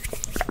blessed.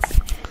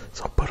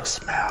 So put a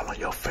smile on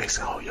your face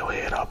and hold your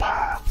head up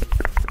high.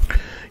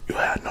 You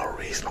have no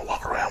reason to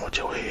walk around with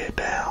your head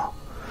down,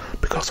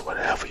 because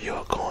whatever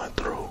you're going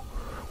through,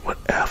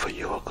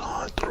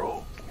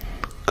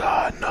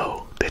 God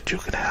knows that you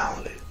can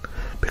handle it,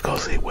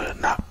 because He will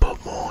not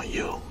put more on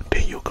you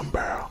than you can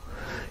bear.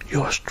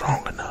 You are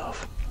strong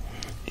enough.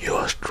 You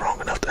are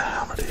strong enough to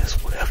handle this,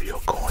 whatever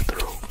you're going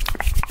through.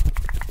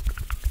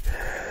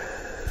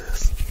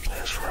 Yes,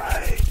 that's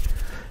right.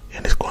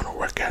 And it's going to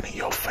work out in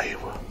your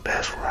favor.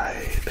 That's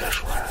right.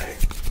 That's right.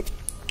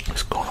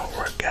 It's going to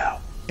work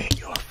out in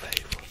your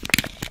favor.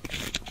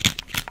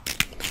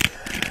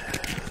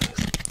 Yes.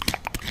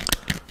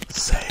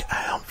 Say,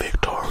 I am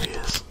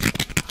victorious.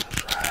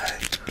 That's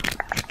right.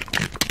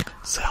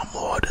 Say, I'm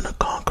more than a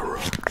conqueror.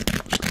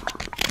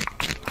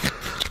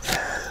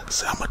 Yes.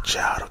 Say, I'm a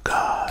child of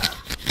God.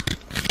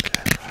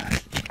 That's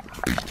right.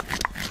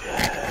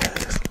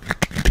 Yes.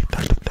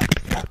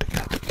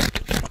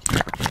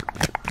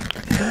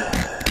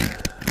 Yes.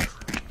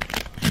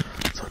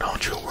 So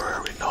don't you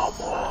worry no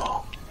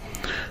more.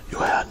 You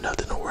have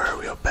nothing to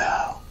worry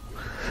about.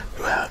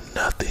 You have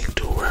nothing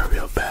to worry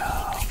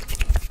about.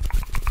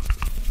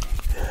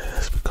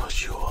 Yes,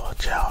 because you are a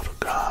child of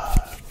God.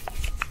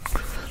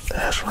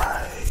 That's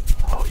right.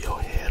 Hold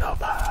your head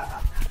up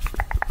high.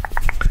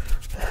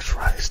 That's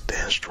right.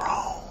 Stand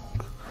strong.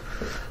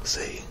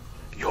 See,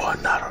 you are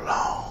not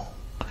alone.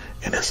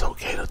 And it's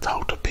okay to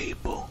talk to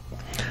people.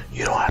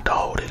 You don't have to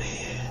hold it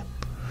in.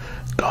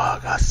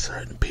 God got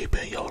certain people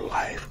in your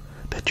life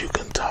that you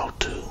can talk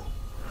to.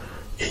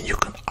 And you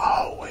can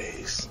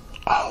always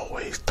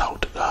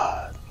talk to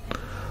God.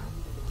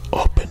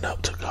 Open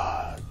up to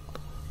God.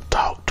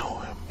 Talk to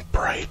Him.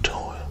 Pray to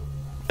Him.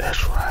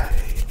 That's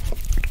right.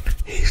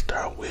 He's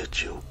there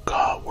with you.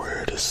 God's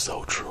word is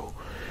so true.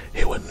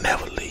 He will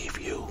never leave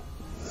you.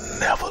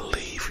 Never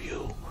leave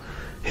you.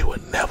 He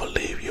will never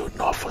leave you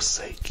nor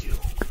forsake you.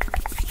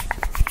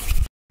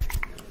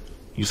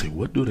 You say,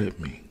 what do that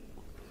mean?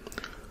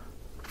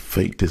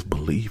 Faith is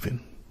believing.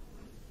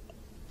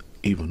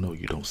 Even though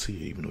you don't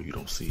see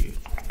it,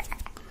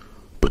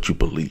 but you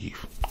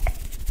believe.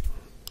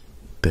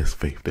 That's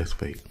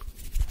faith.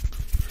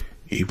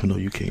 Even though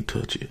you can't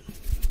touch it,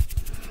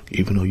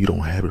 even though you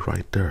don't have it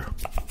right there,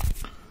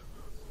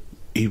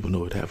 even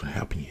though it hasn't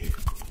happened yet,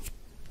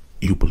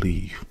 you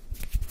believe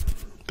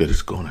that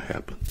it's going to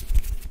happen,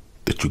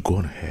 that you're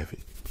going to have it,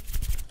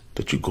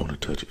 that you're going to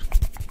touch it.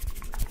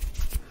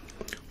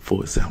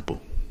 For example,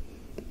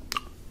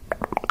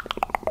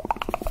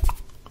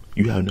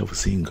 you have never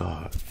seen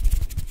God,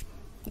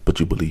 but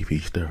you believe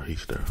He's there.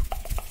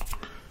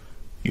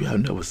 You have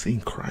never seen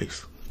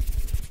Christ,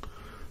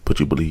 but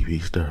you believe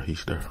He's there.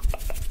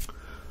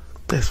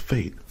 That's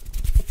faith.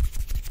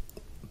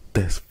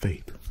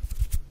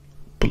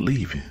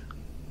 Believing,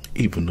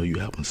 even though you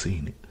haven't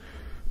seen it.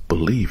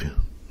 Believing,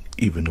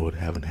 even though it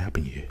haven't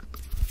happened yet.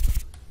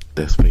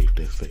 That's faith.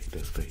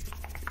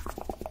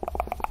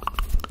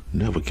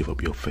 Never give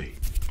up your faith.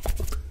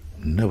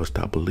 Never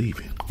stop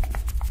believing.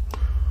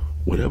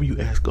 Whatever you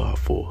ask God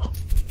for,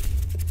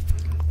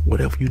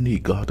 whatever you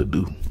need God to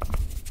do,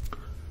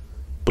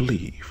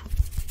 believe.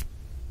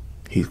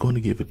 He's going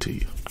to give it to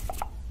you.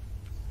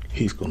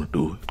 He's going to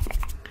do it.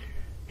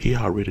 He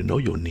already know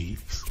your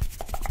needs.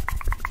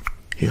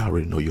 He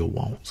already know your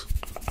wants.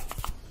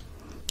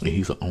 And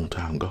He's an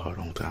on-time God.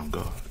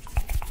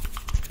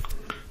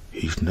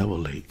 He's never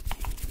late.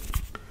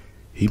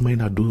 He may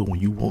not do it when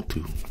you want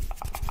to,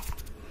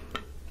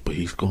 but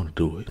He's going to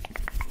do it.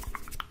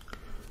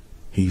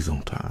 He's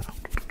on time.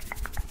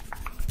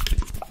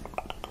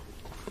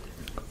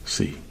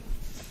 See,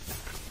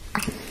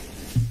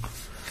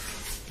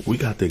 we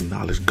got to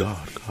acknowledge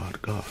God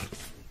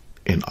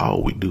in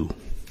all we do.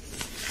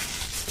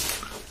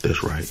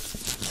 That's right.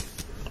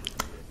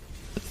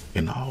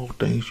 In all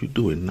things you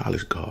do,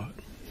 acknowledge God,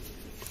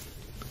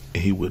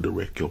 and He will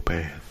direct your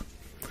path.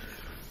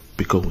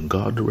 Because when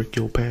God directs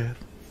your path,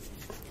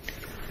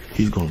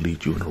 He's going to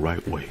lead you in the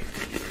right way.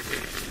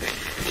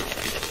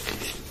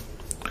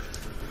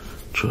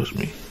 Trust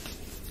me,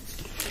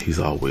 He's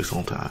always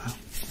on time.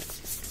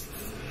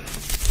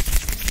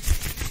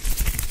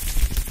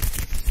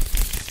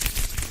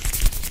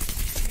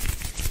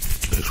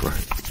 That's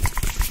right.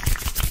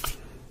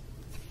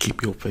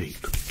 Keep your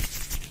faith.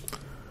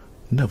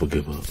 Never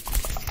give up.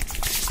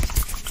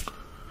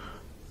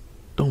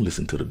 Don't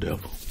listen to the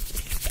devil.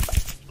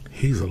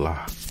 He's a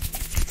lie.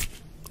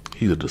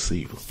 He's a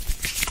deceiver.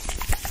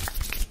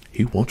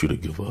 He wants you to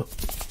give up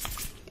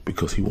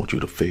because he wants you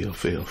to fail.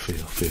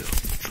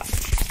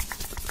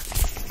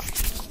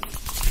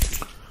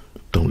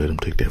 Don't let him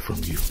take that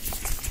from you.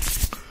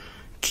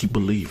 Keep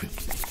believing.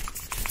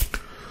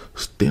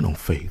 Stand on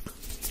faith.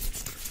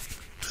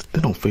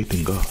 Stand on faith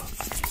in God.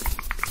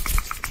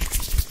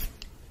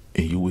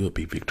 And you will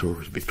be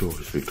victorious.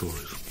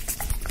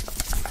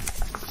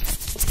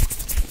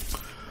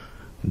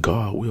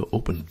 God will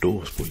open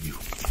doors for you.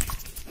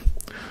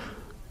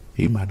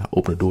 He might not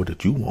open the door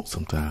that you want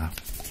sometimes,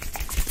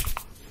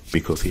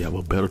 because he have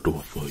a better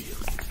door for you.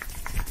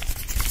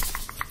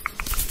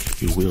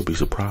 You will be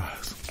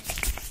surprised.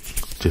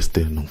 Just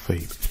stand on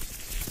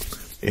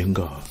faith in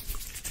God,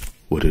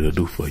 what it'll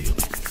do for you.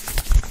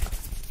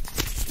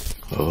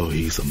 Oh,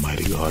 he's a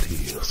mighty God, he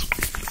is.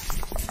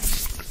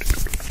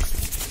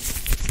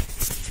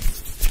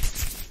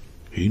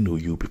 He knew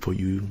you before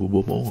you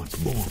were born.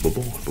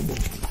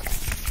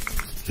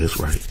 That's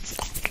right.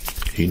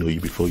 He knew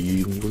you before you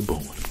even were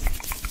born.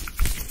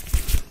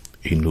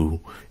 He knew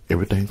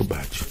everything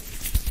about you.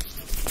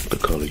 The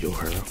color of your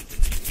hair,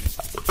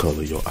 the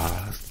color of your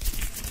eyes,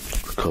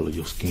 the color of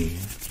your skin,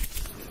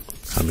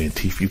 how many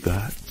teeth you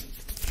got.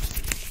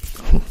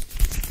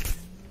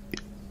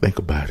 Think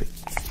about it.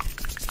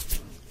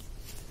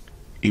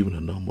 Even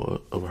the number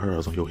of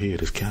hairs on your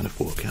head is counted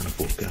for.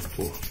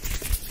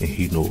 And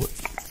he knew it.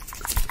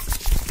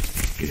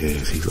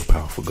 Yes, he's a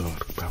powerful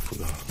God,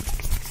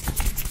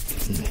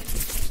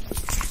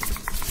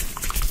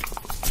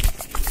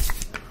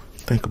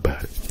 Think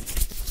about it.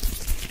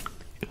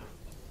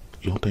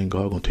 You don't think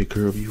God gonna take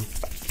care of you?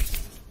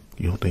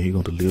 You don't think He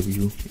gonna deliver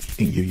you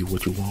and give you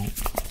what you want?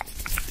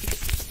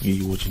 Give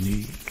you what you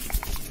need?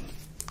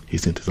 He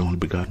sent His only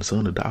begotten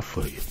Son to die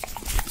for you.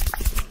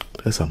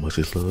 That's how much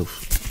His love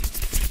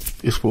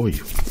is for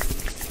you.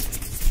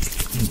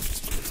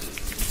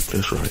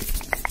 That's right.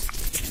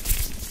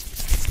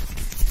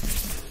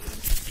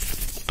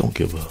 Don't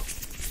give up.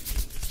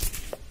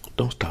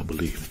 Don't stop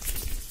believing.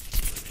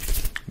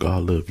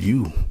 God loves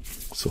you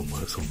so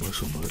much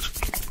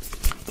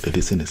that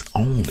He sent His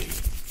only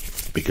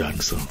begotten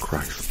Son,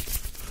 Christ,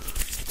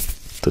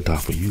 to die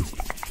for you,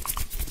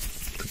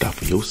 to die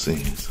for your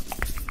sins,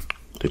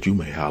 that you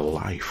may have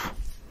life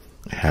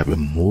and have it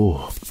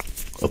more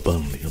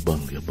abundantly.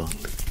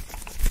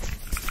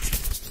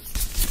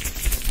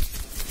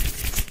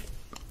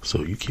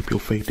 So you keep your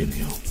faith in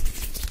Him.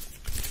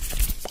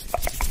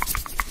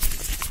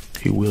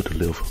 He will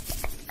deliver.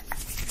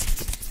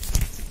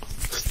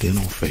 Stand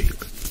on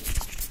faith.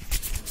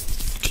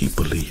 Keep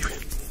believing.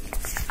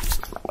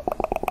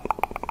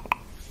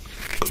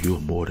 Because you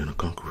are more than a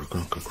conqueror.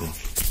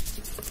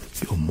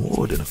 You are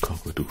more than a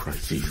conqueror through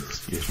Christ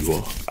Jesus. Yes, you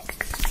are.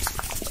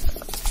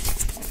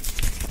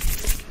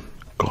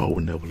 God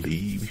will never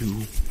leave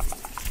you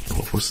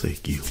nor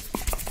forsake you.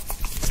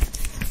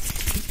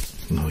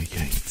 No, He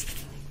can't.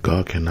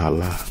 God cannot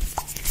lie.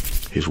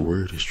 His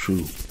word is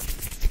true.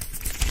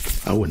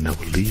 I will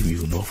never leave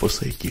you nor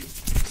forsake you.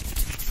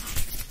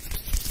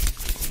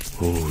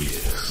 Oh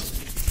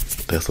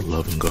yes, that's a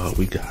loving God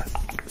we got.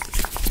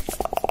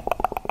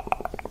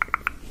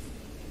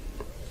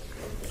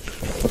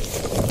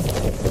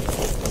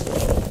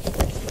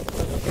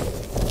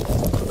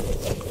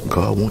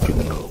 God wants you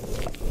to know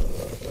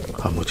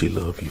how much He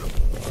loves you.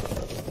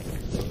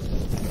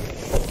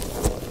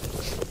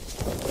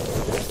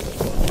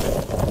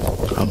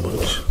 How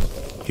much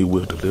He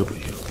will deliver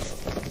you.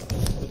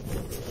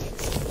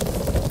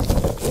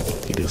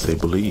 He didn't say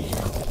believe.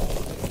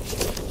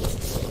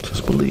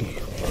 Just believe.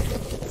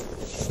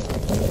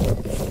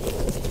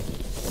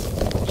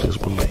 Just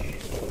believe.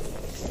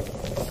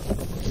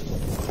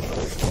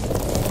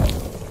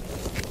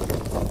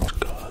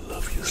 God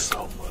loves you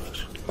so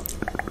much.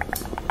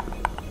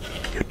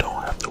 You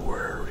don't have to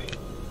worry.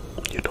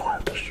 You don't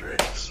have to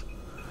stress.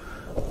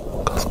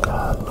 Because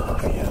God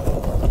loves you.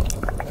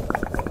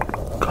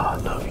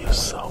 God loves you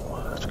so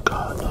much.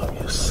 God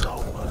loves you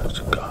so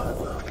much. God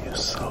loves you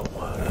so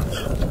much.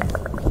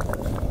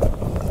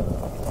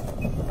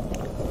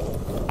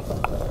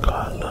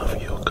 God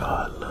love you.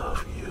 God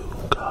love you.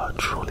 God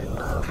truly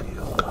love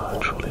you.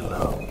 God truly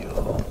love you.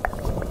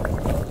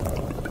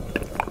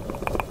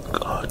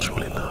 God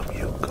truly love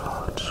you.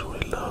 God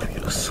truly love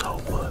you so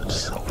much,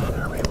 so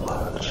very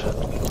much.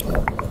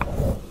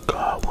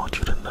 God wants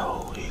you to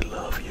know He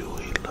love you.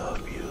 He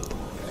love you.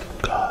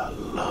 God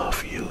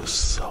love you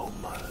so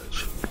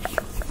much.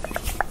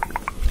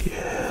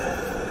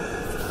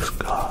 Yes,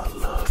 God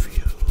love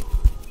you.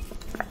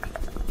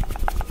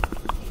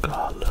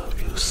 God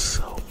love you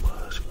so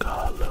much.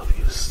 God love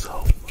you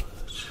so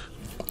much.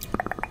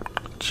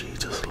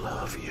 Jesus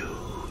love you.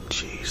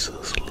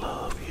 Jesus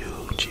love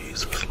you.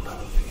 Jesus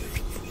love you.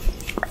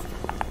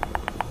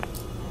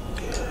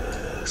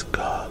 Yes,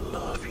 God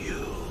love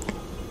you.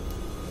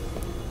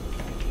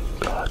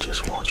 God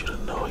just wants you to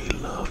know He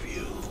love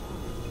you.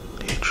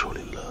 He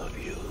truly love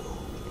you.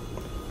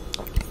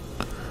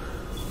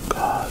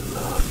 God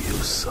love you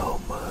so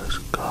much.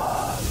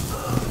 God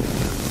love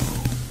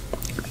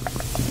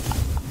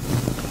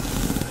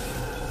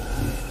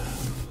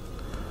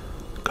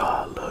you.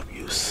 God love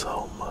you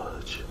so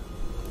much.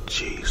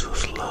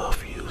 Jesus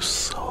love you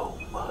so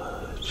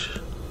much.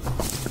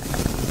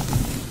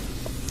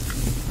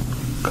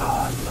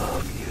 God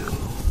love you.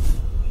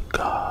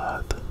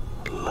 God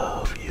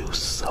love you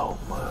so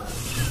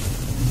much.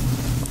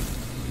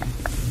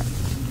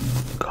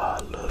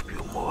 God love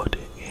you more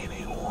than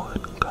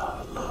anyone.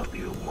 God love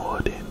you more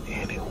than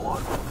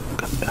anyone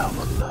can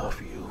ever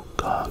love you.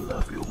 God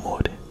love you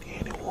more than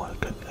anyone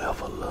can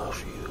ever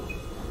love you.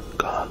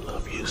 God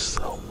love you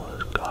so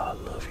much. God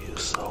love you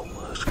so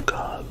much.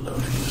 God love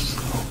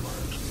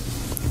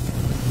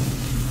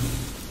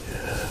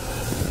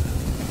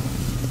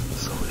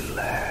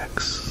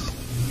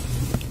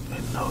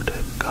Know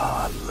that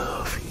God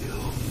loves you.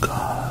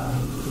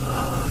 God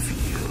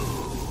loves you.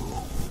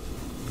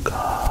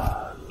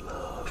 God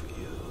loves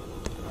you.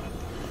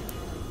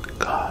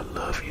 God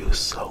loves you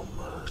so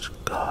much.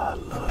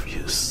 God loves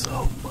you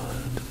so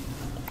much.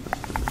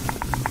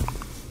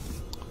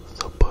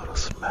 So put a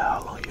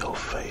smile on your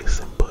face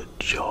and put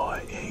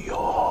joy in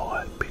your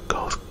heart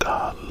because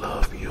God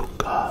loves you.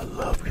 God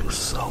loves you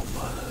so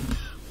much.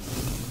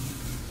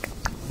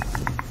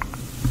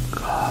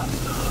 God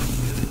loves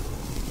you.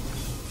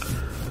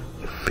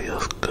 It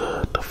feels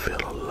good to feel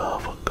the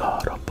love of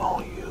God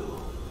upon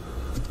you.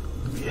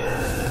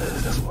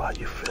 Yes, that's why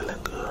you're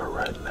feeling good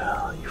right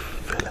now. You're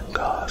feeling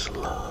God's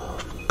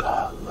love.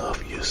 God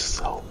loves you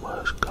so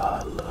much.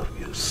 God loves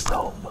you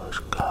so much.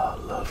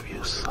 God loves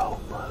you so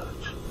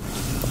much.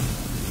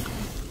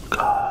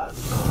 God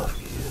loves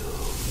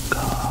you.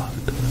 God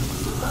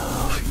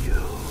loves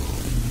you.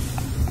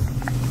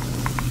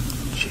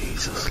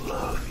 Jesus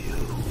loves you.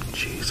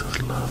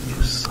 Jesus loves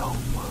you so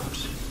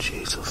much.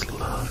 Jesus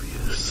loves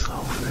you so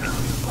very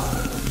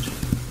much.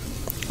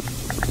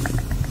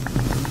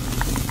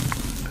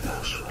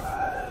 That's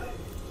right.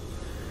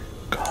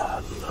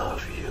 God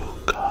loves you.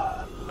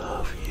 God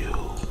loves you.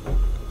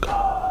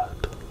 God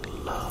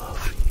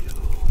loves you.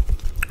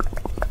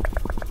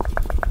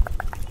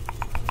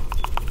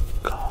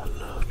 God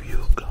love you.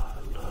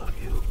 God love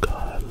you.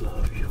 God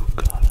love you.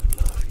 God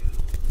love you.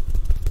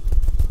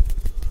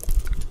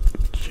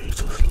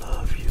 Jesus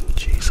love you.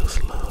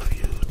 Jesus love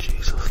you.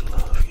 Jesus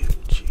love you.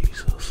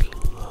 Jesus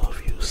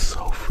love you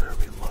so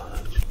very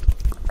much.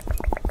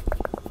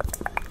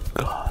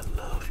 God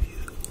love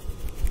you.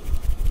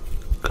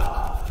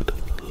 God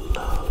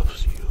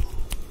loves you.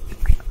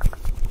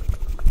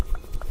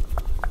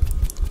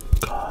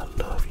 God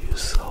love you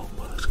so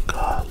much.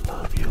 God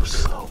love you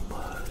so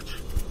much.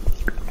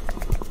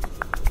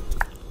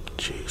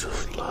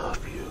 Jesus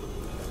love you.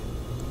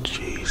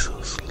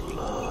 Jesus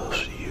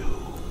loves you.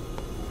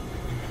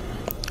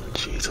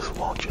 Jesus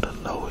wants you to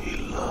know He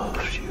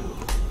loves you.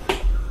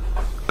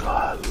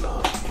 God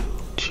loves you.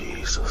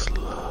 Jesus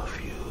loves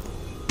you.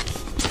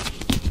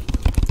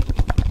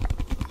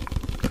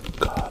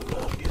 God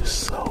loves you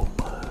so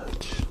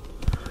much.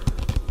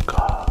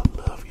 God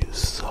loves you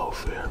so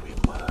very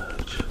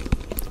much.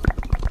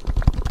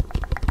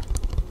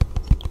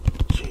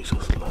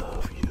 Jesus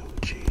loves you.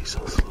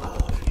 Jesus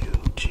loves you.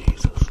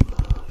 Jesus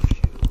loves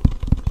you.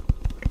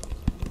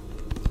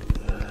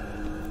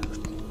 Yes.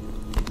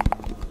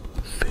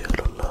 Feel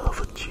the love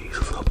of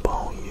Jesus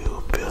upon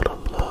you. Feel the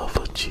love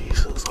of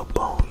Jesus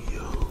upon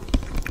you.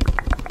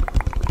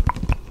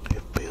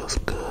 It feels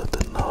good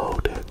to know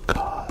that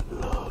God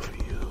loves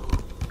you.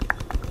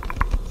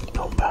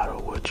 No matter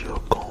what you're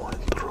going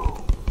through,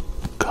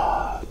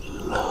 God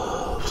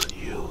loves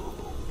you.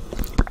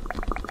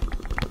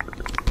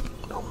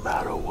 No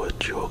matter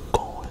what you're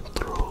going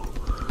through,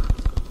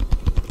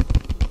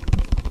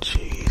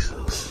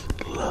 Jesus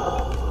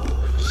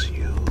loves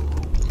you.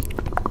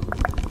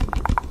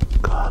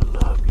 God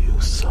loves you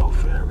so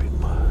very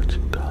much.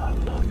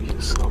 God loves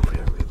you so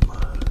very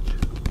much.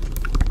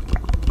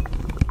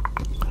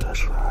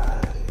 That's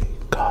right.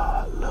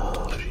 God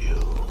loves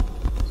you.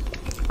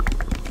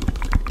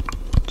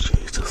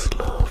 Jesus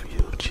loves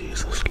you.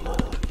 Jesus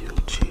loves you.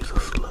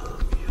 Jesus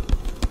loves you.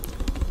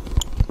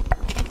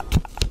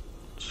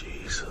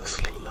 Jesus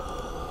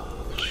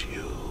loves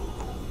you.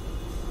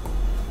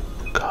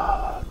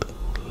 God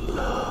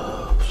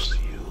loves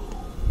you.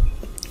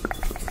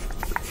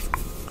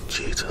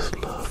 Jesus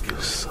loves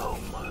you so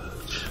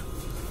much.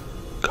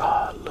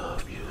 God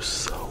loves you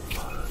so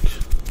much.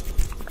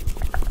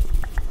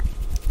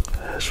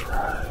 That's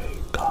right.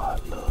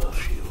 God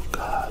loves you.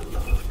 God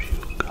loves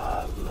you.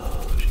 God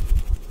loves you.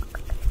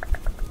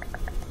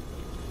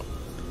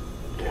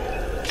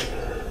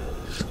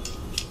 Yes.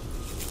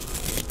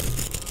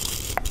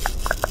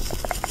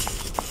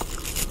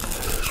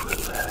 Just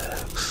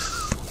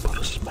relax. Put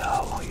a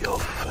smile on your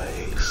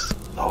face.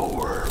 No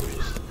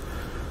worries.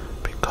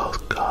 Because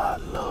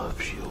God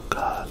loves you.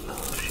 God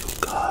loves you.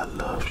 God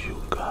loves you.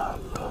 God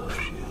loves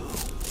you.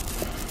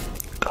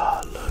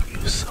 God loves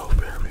you so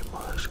very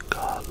much.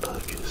 God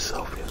loves you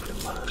so very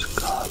much.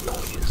 God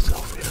loves you so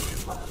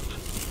very much.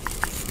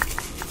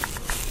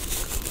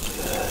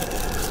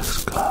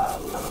 Yes,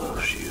 God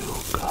loves you.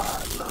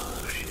 God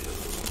loves you.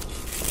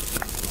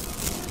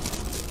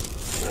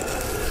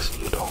 Yes,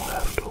 you don't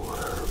have to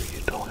worry.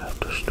 You don't have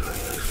to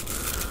stress.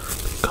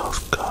 Because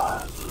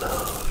God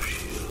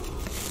loves you.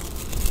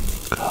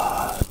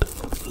 God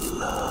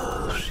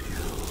loves you.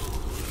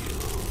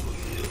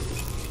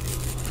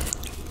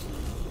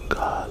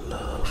 God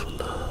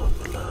love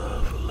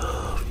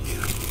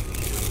you.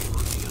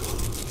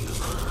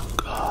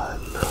 God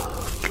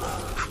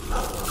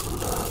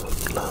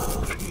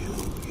love you.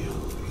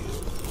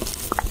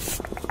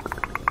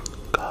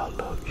 God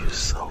loves you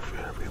so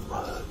very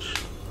much.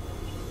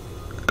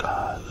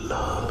 God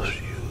loves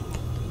you.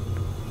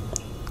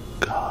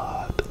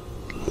 God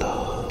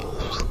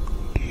loves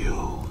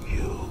you.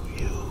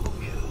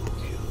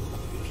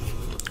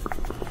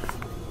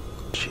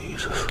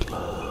 Jesus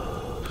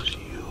loves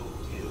you.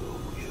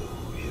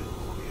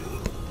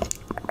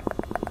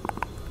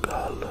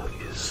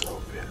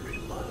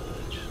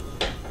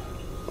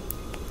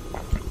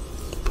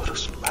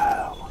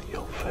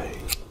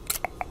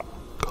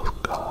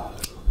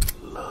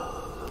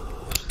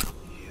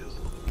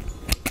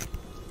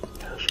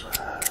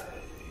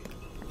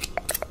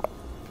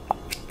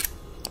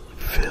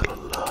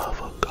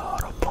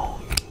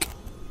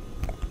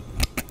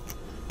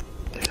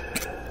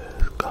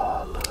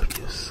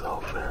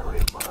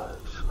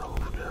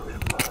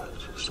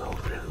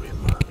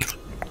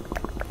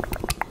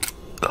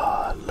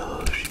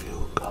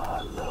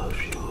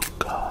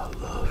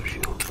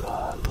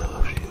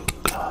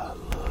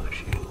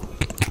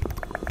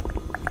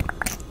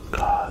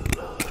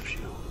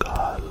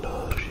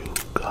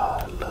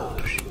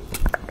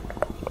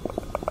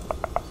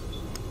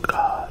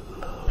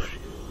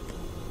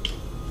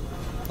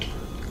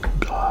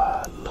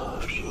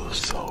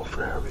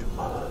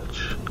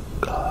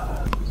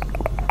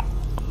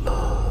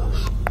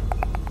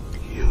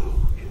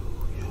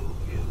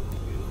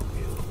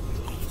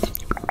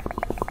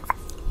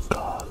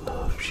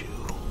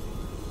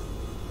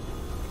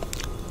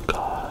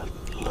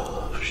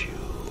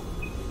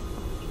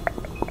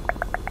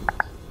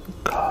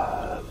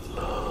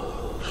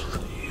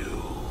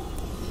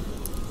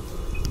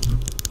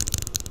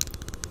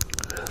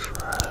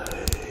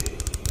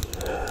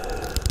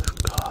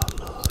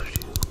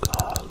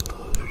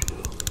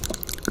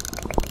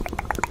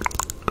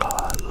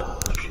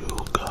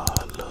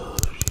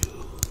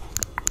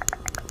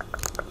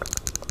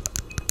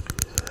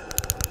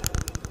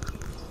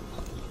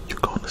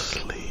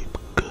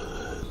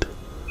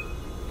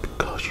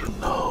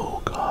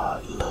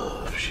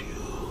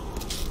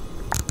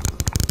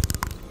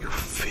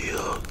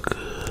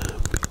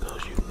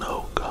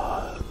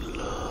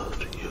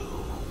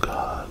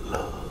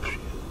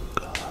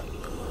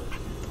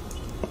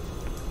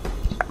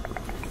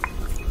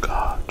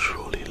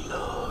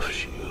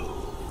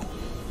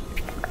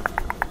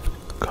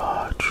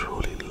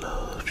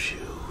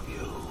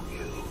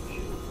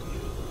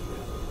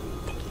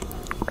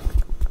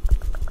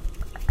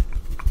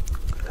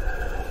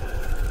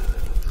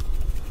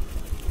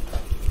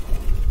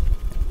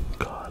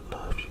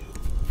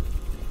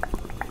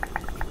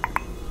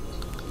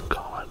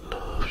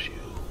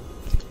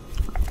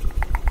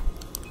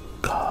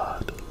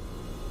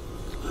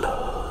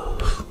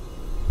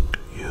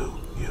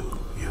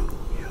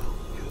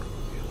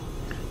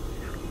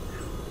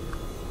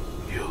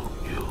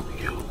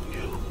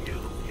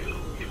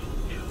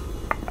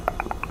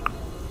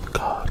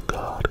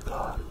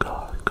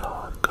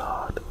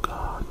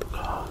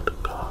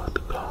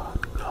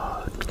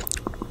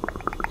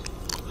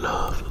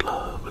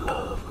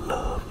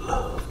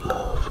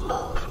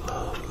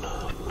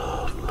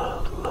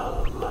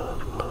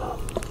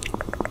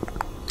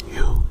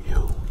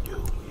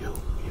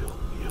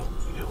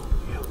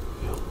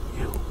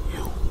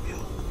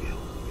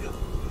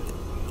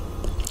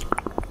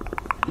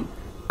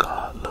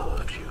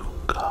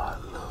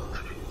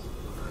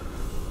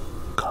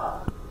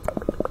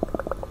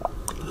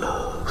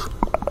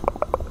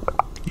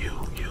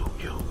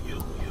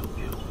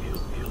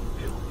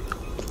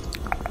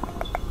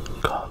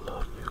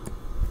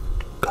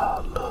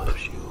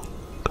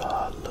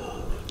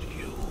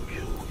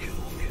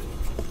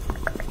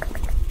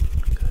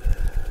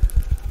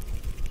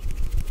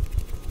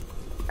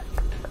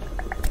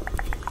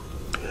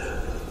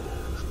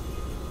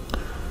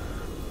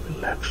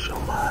 Relax your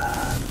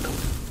mind.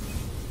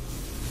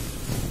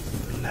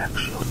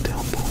 Relax your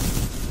temple.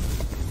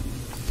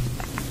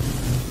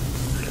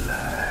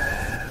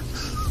 Relax.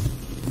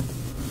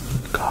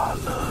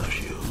 God loves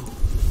you.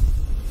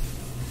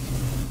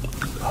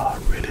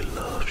 God really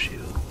loves you.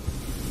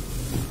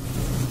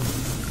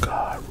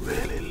 God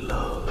really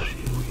loves you.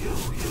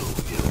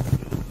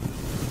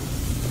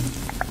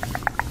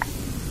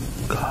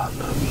 God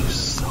loves you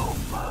so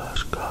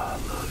much. God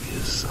loves you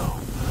so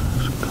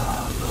much.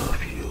 God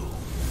loves you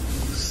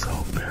so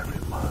very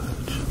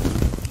much.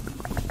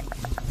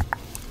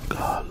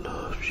 God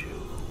loves you.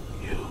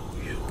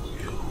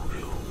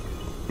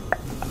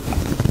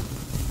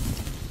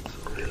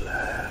 So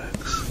relax.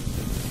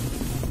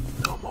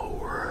 No more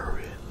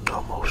worry.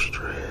 No more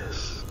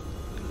stress.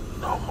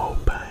 No more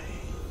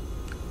pain.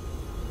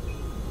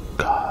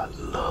 God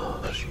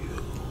loves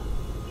you.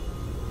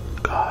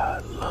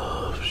 God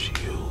loves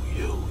you.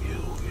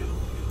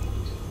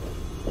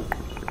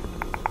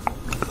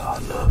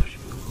 God loves you.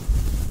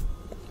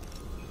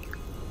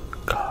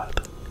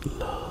 God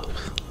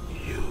loves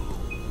you.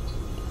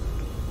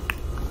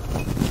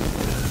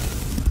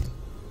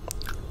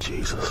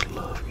 Jesus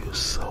loves you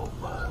so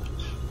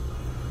much.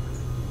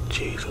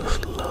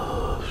 Jesus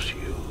loves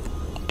you.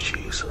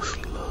 Jesus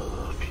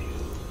loves you.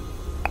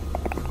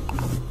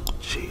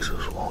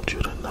 Jesus wants you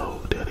to know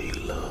that he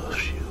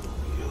loves you.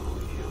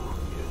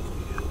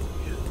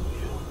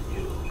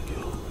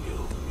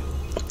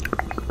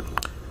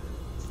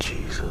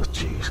 Jesus,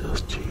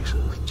 Jesus,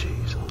 Jesus,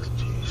 Jesus,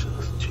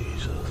 Jesus,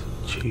 Jesus,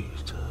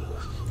 Jesus.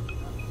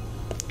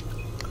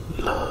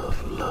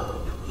 Love,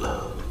 love,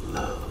 love,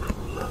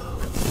 love,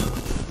 love,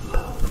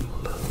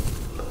 love, love,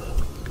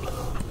 love,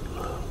 love,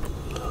 love,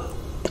 love.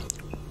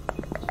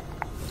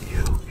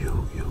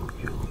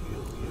 You.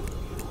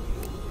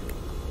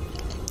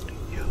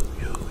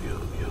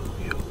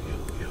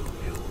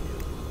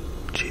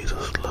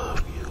 Jesus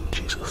loves you.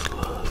 Jesus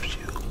loves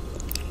you.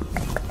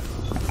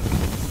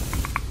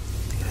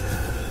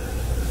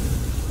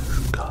 Yes,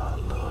 God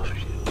loves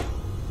you.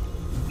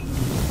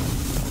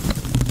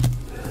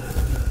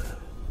 Yes,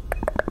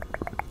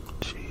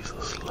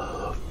 Jesus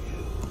loves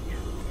you.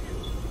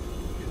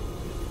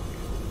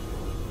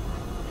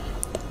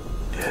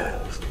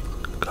 Yes,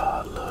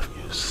 God loves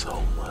you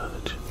so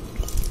much.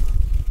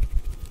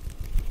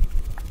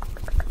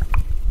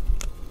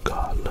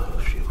 God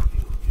loves you.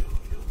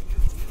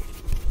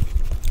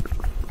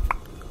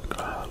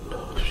 God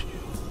loves you.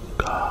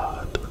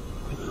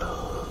 God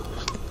loves you.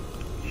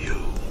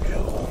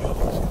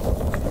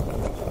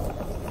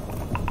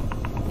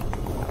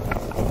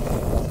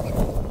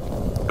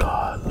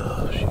 God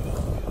loves you.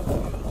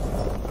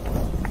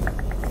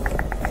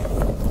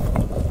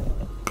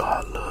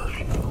 God loves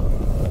you.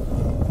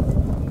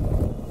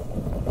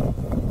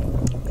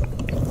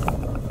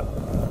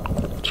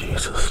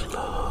 Jesus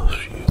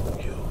loves you.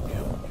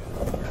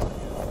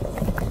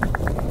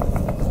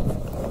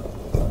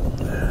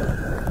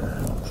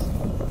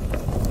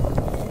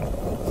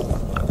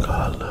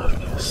 God loves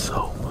you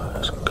so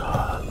much.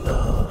 God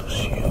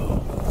loves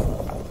you.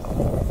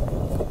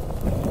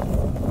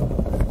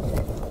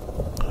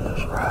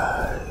 That's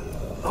right.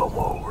 No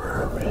more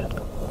worrying.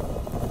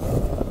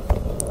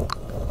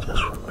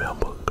 Just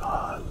remember,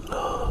 God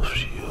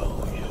loves you.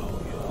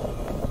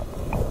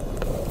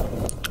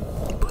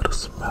 Put a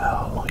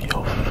smile on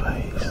your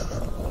face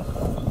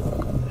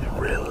and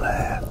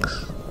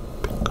relax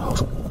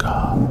because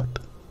God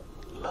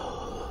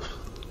loves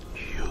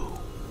you.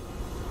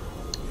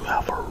 You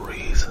have a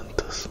reason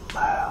to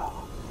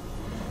smile.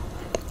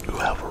 You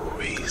have a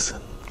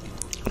reason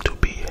to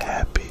be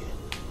happy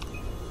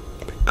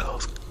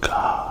because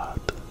God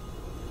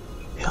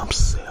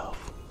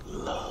Himself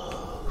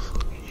loves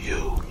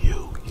you.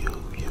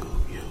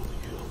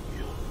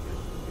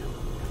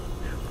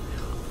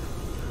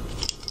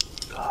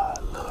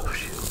 God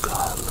loves you.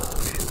 God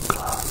loves you.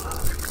 God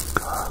loves you.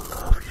 God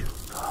loves you.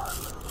 God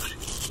loves you.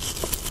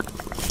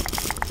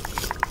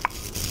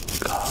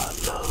 God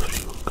loves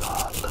you.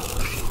 God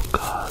loves you.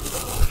 God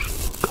loves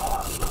you.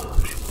 God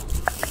loves you.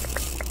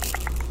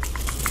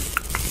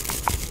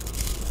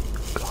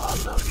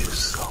 God loves you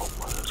so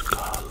much.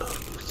 God loves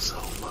you so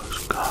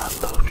much. God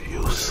loves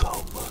you so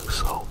much,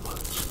 so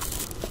much.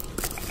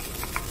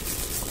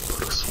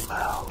 Put a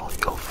smile on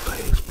your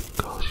face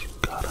because you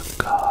got a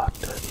God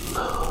that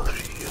loves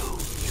you.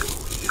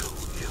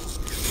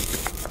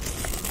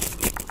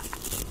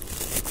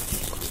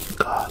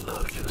 God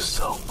loves you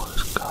so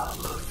much. God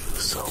loves you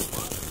so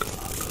much.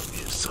 God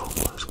loves you so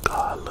much.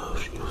 God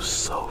loves you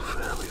so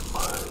very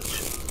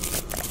much.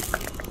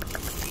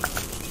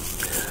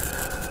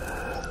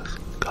 Yes,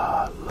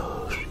 God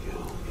loves you.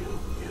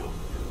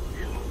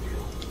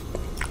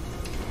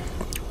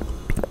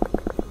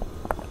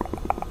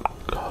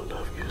 God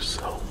loves you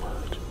so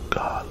much.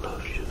 God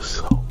loves you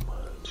so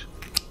much.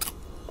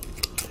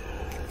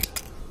 Yeah.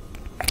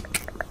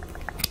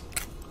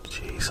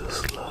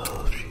 Jesus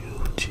loves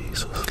you.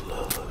 Jesus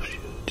loves you.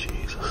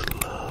 Jesus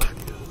loves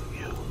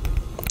you.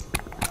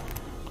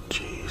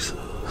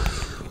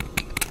 Jesus.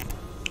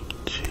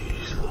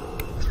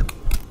 Jesus.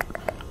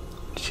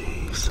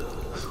 Jesus.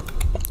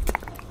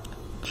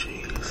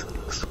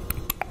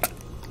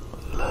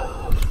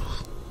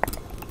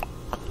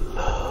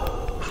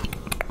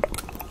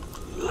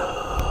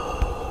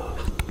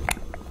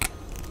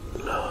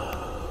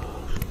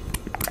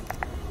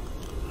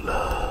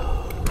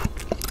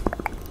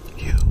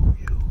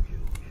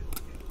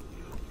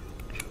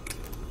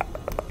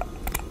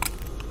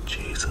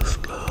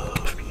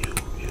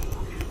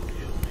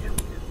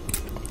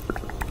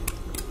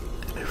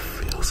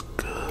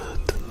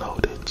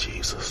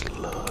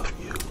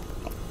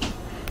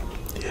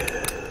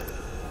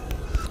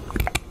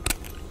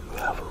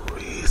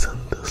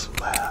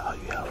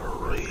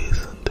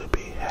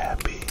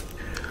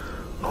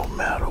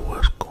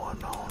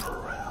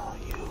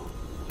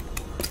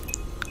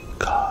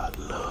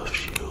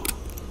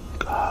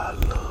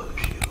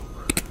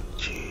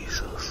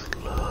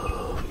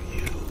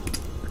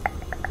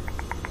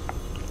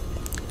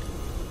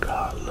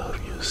 God love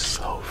you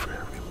so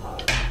very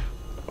much.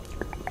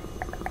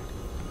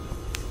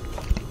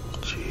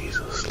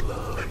 Jesus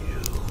love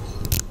you.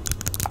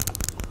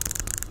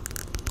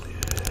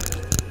 Yes.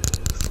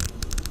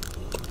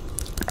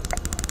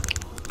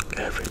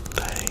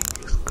 Everything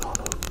is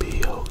gonna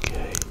be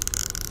okay.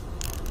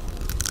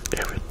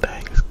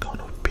 Everything is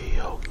gonna be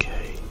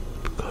okay.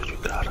 Because you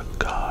got a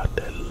God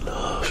that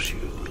loves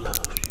you,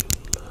 loves you,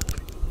 loves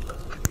you,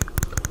 loves you,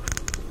 loves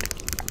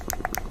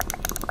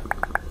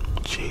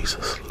you.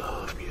 Jesus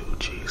love you,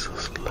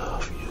 Jesus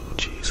love you,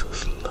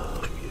 Jesus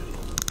love you.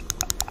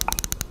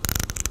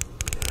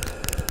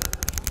 Yeah.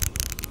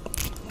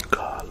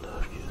 God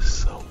love you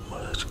so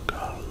much,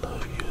 God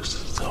love you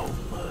so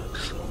much,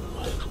 so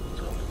much,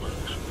 so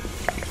much.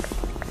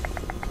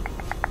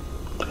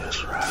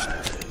 That's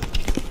right.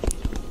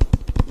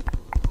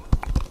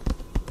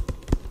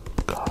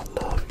 God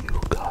love you,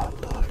 God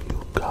love you,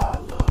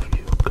 God love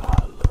you,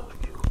 God love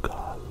you,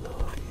 God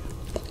love you.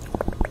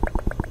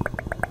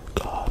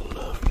 God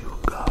love you,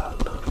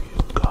 God love you,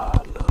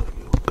 God love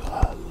you,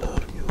 God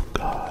love you,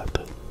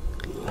 God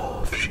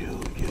loves you,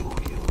 you.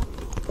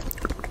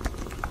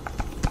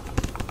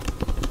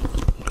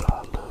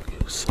 God love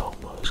you so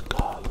much,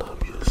 God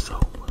love you so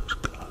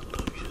much, God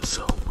love you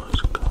so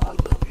much, God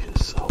love you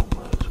so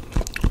much.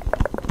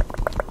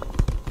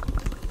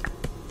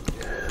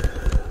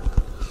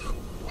 Yes,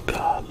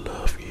 God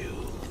love you.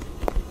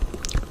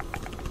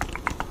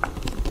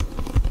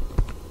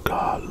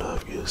 God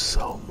love you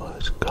so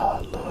much,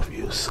 God love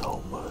you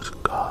so much,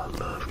 God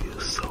love you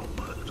so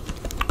much.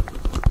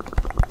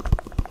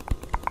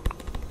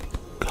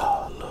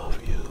 God love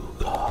you,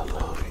 God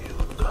love you,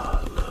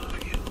 God love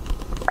you.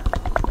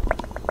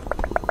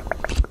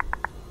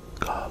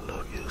 God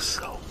love you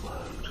so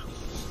much.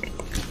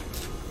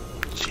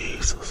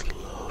 Jesus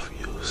love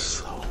you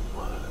so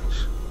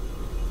much.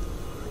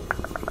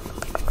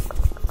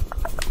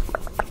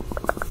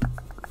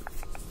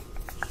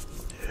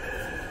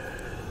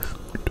 Yes.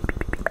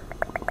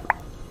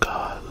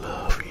 God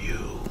love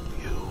you,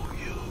 you.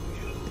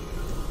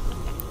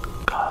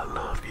 God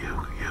love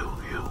you,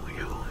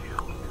 you.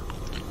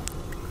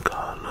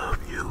 God love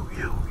you,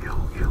 you.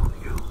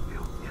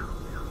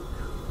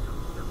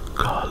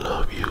 God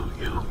love you,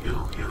 you.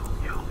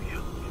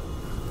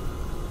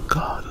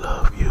 God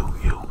love you,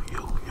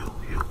 you.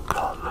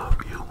 God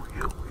love you,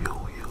 you.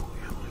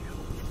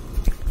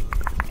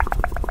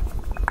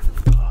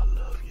 God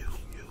love you,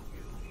 you.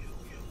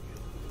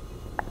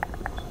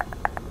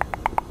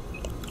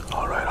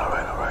 Alright.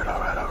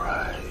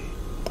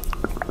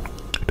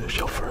 If this is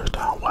your first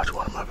time watching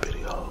one of my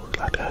videos, I'd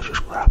like to ask you to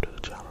subscribe to the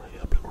channel to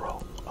help it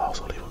grow.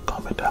 Also leave a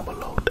comment down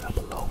below.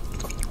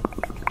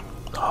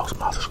 To all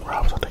my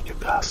subscribers, I thank you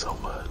guys so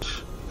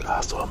much. You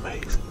guys so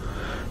amazing.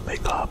 May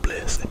God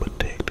bless and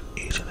protect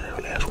each and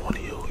every last one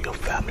of you, your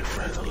family,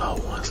 friends, and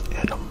loved ones,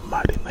 in the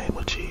mighty name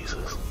of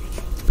Jesus.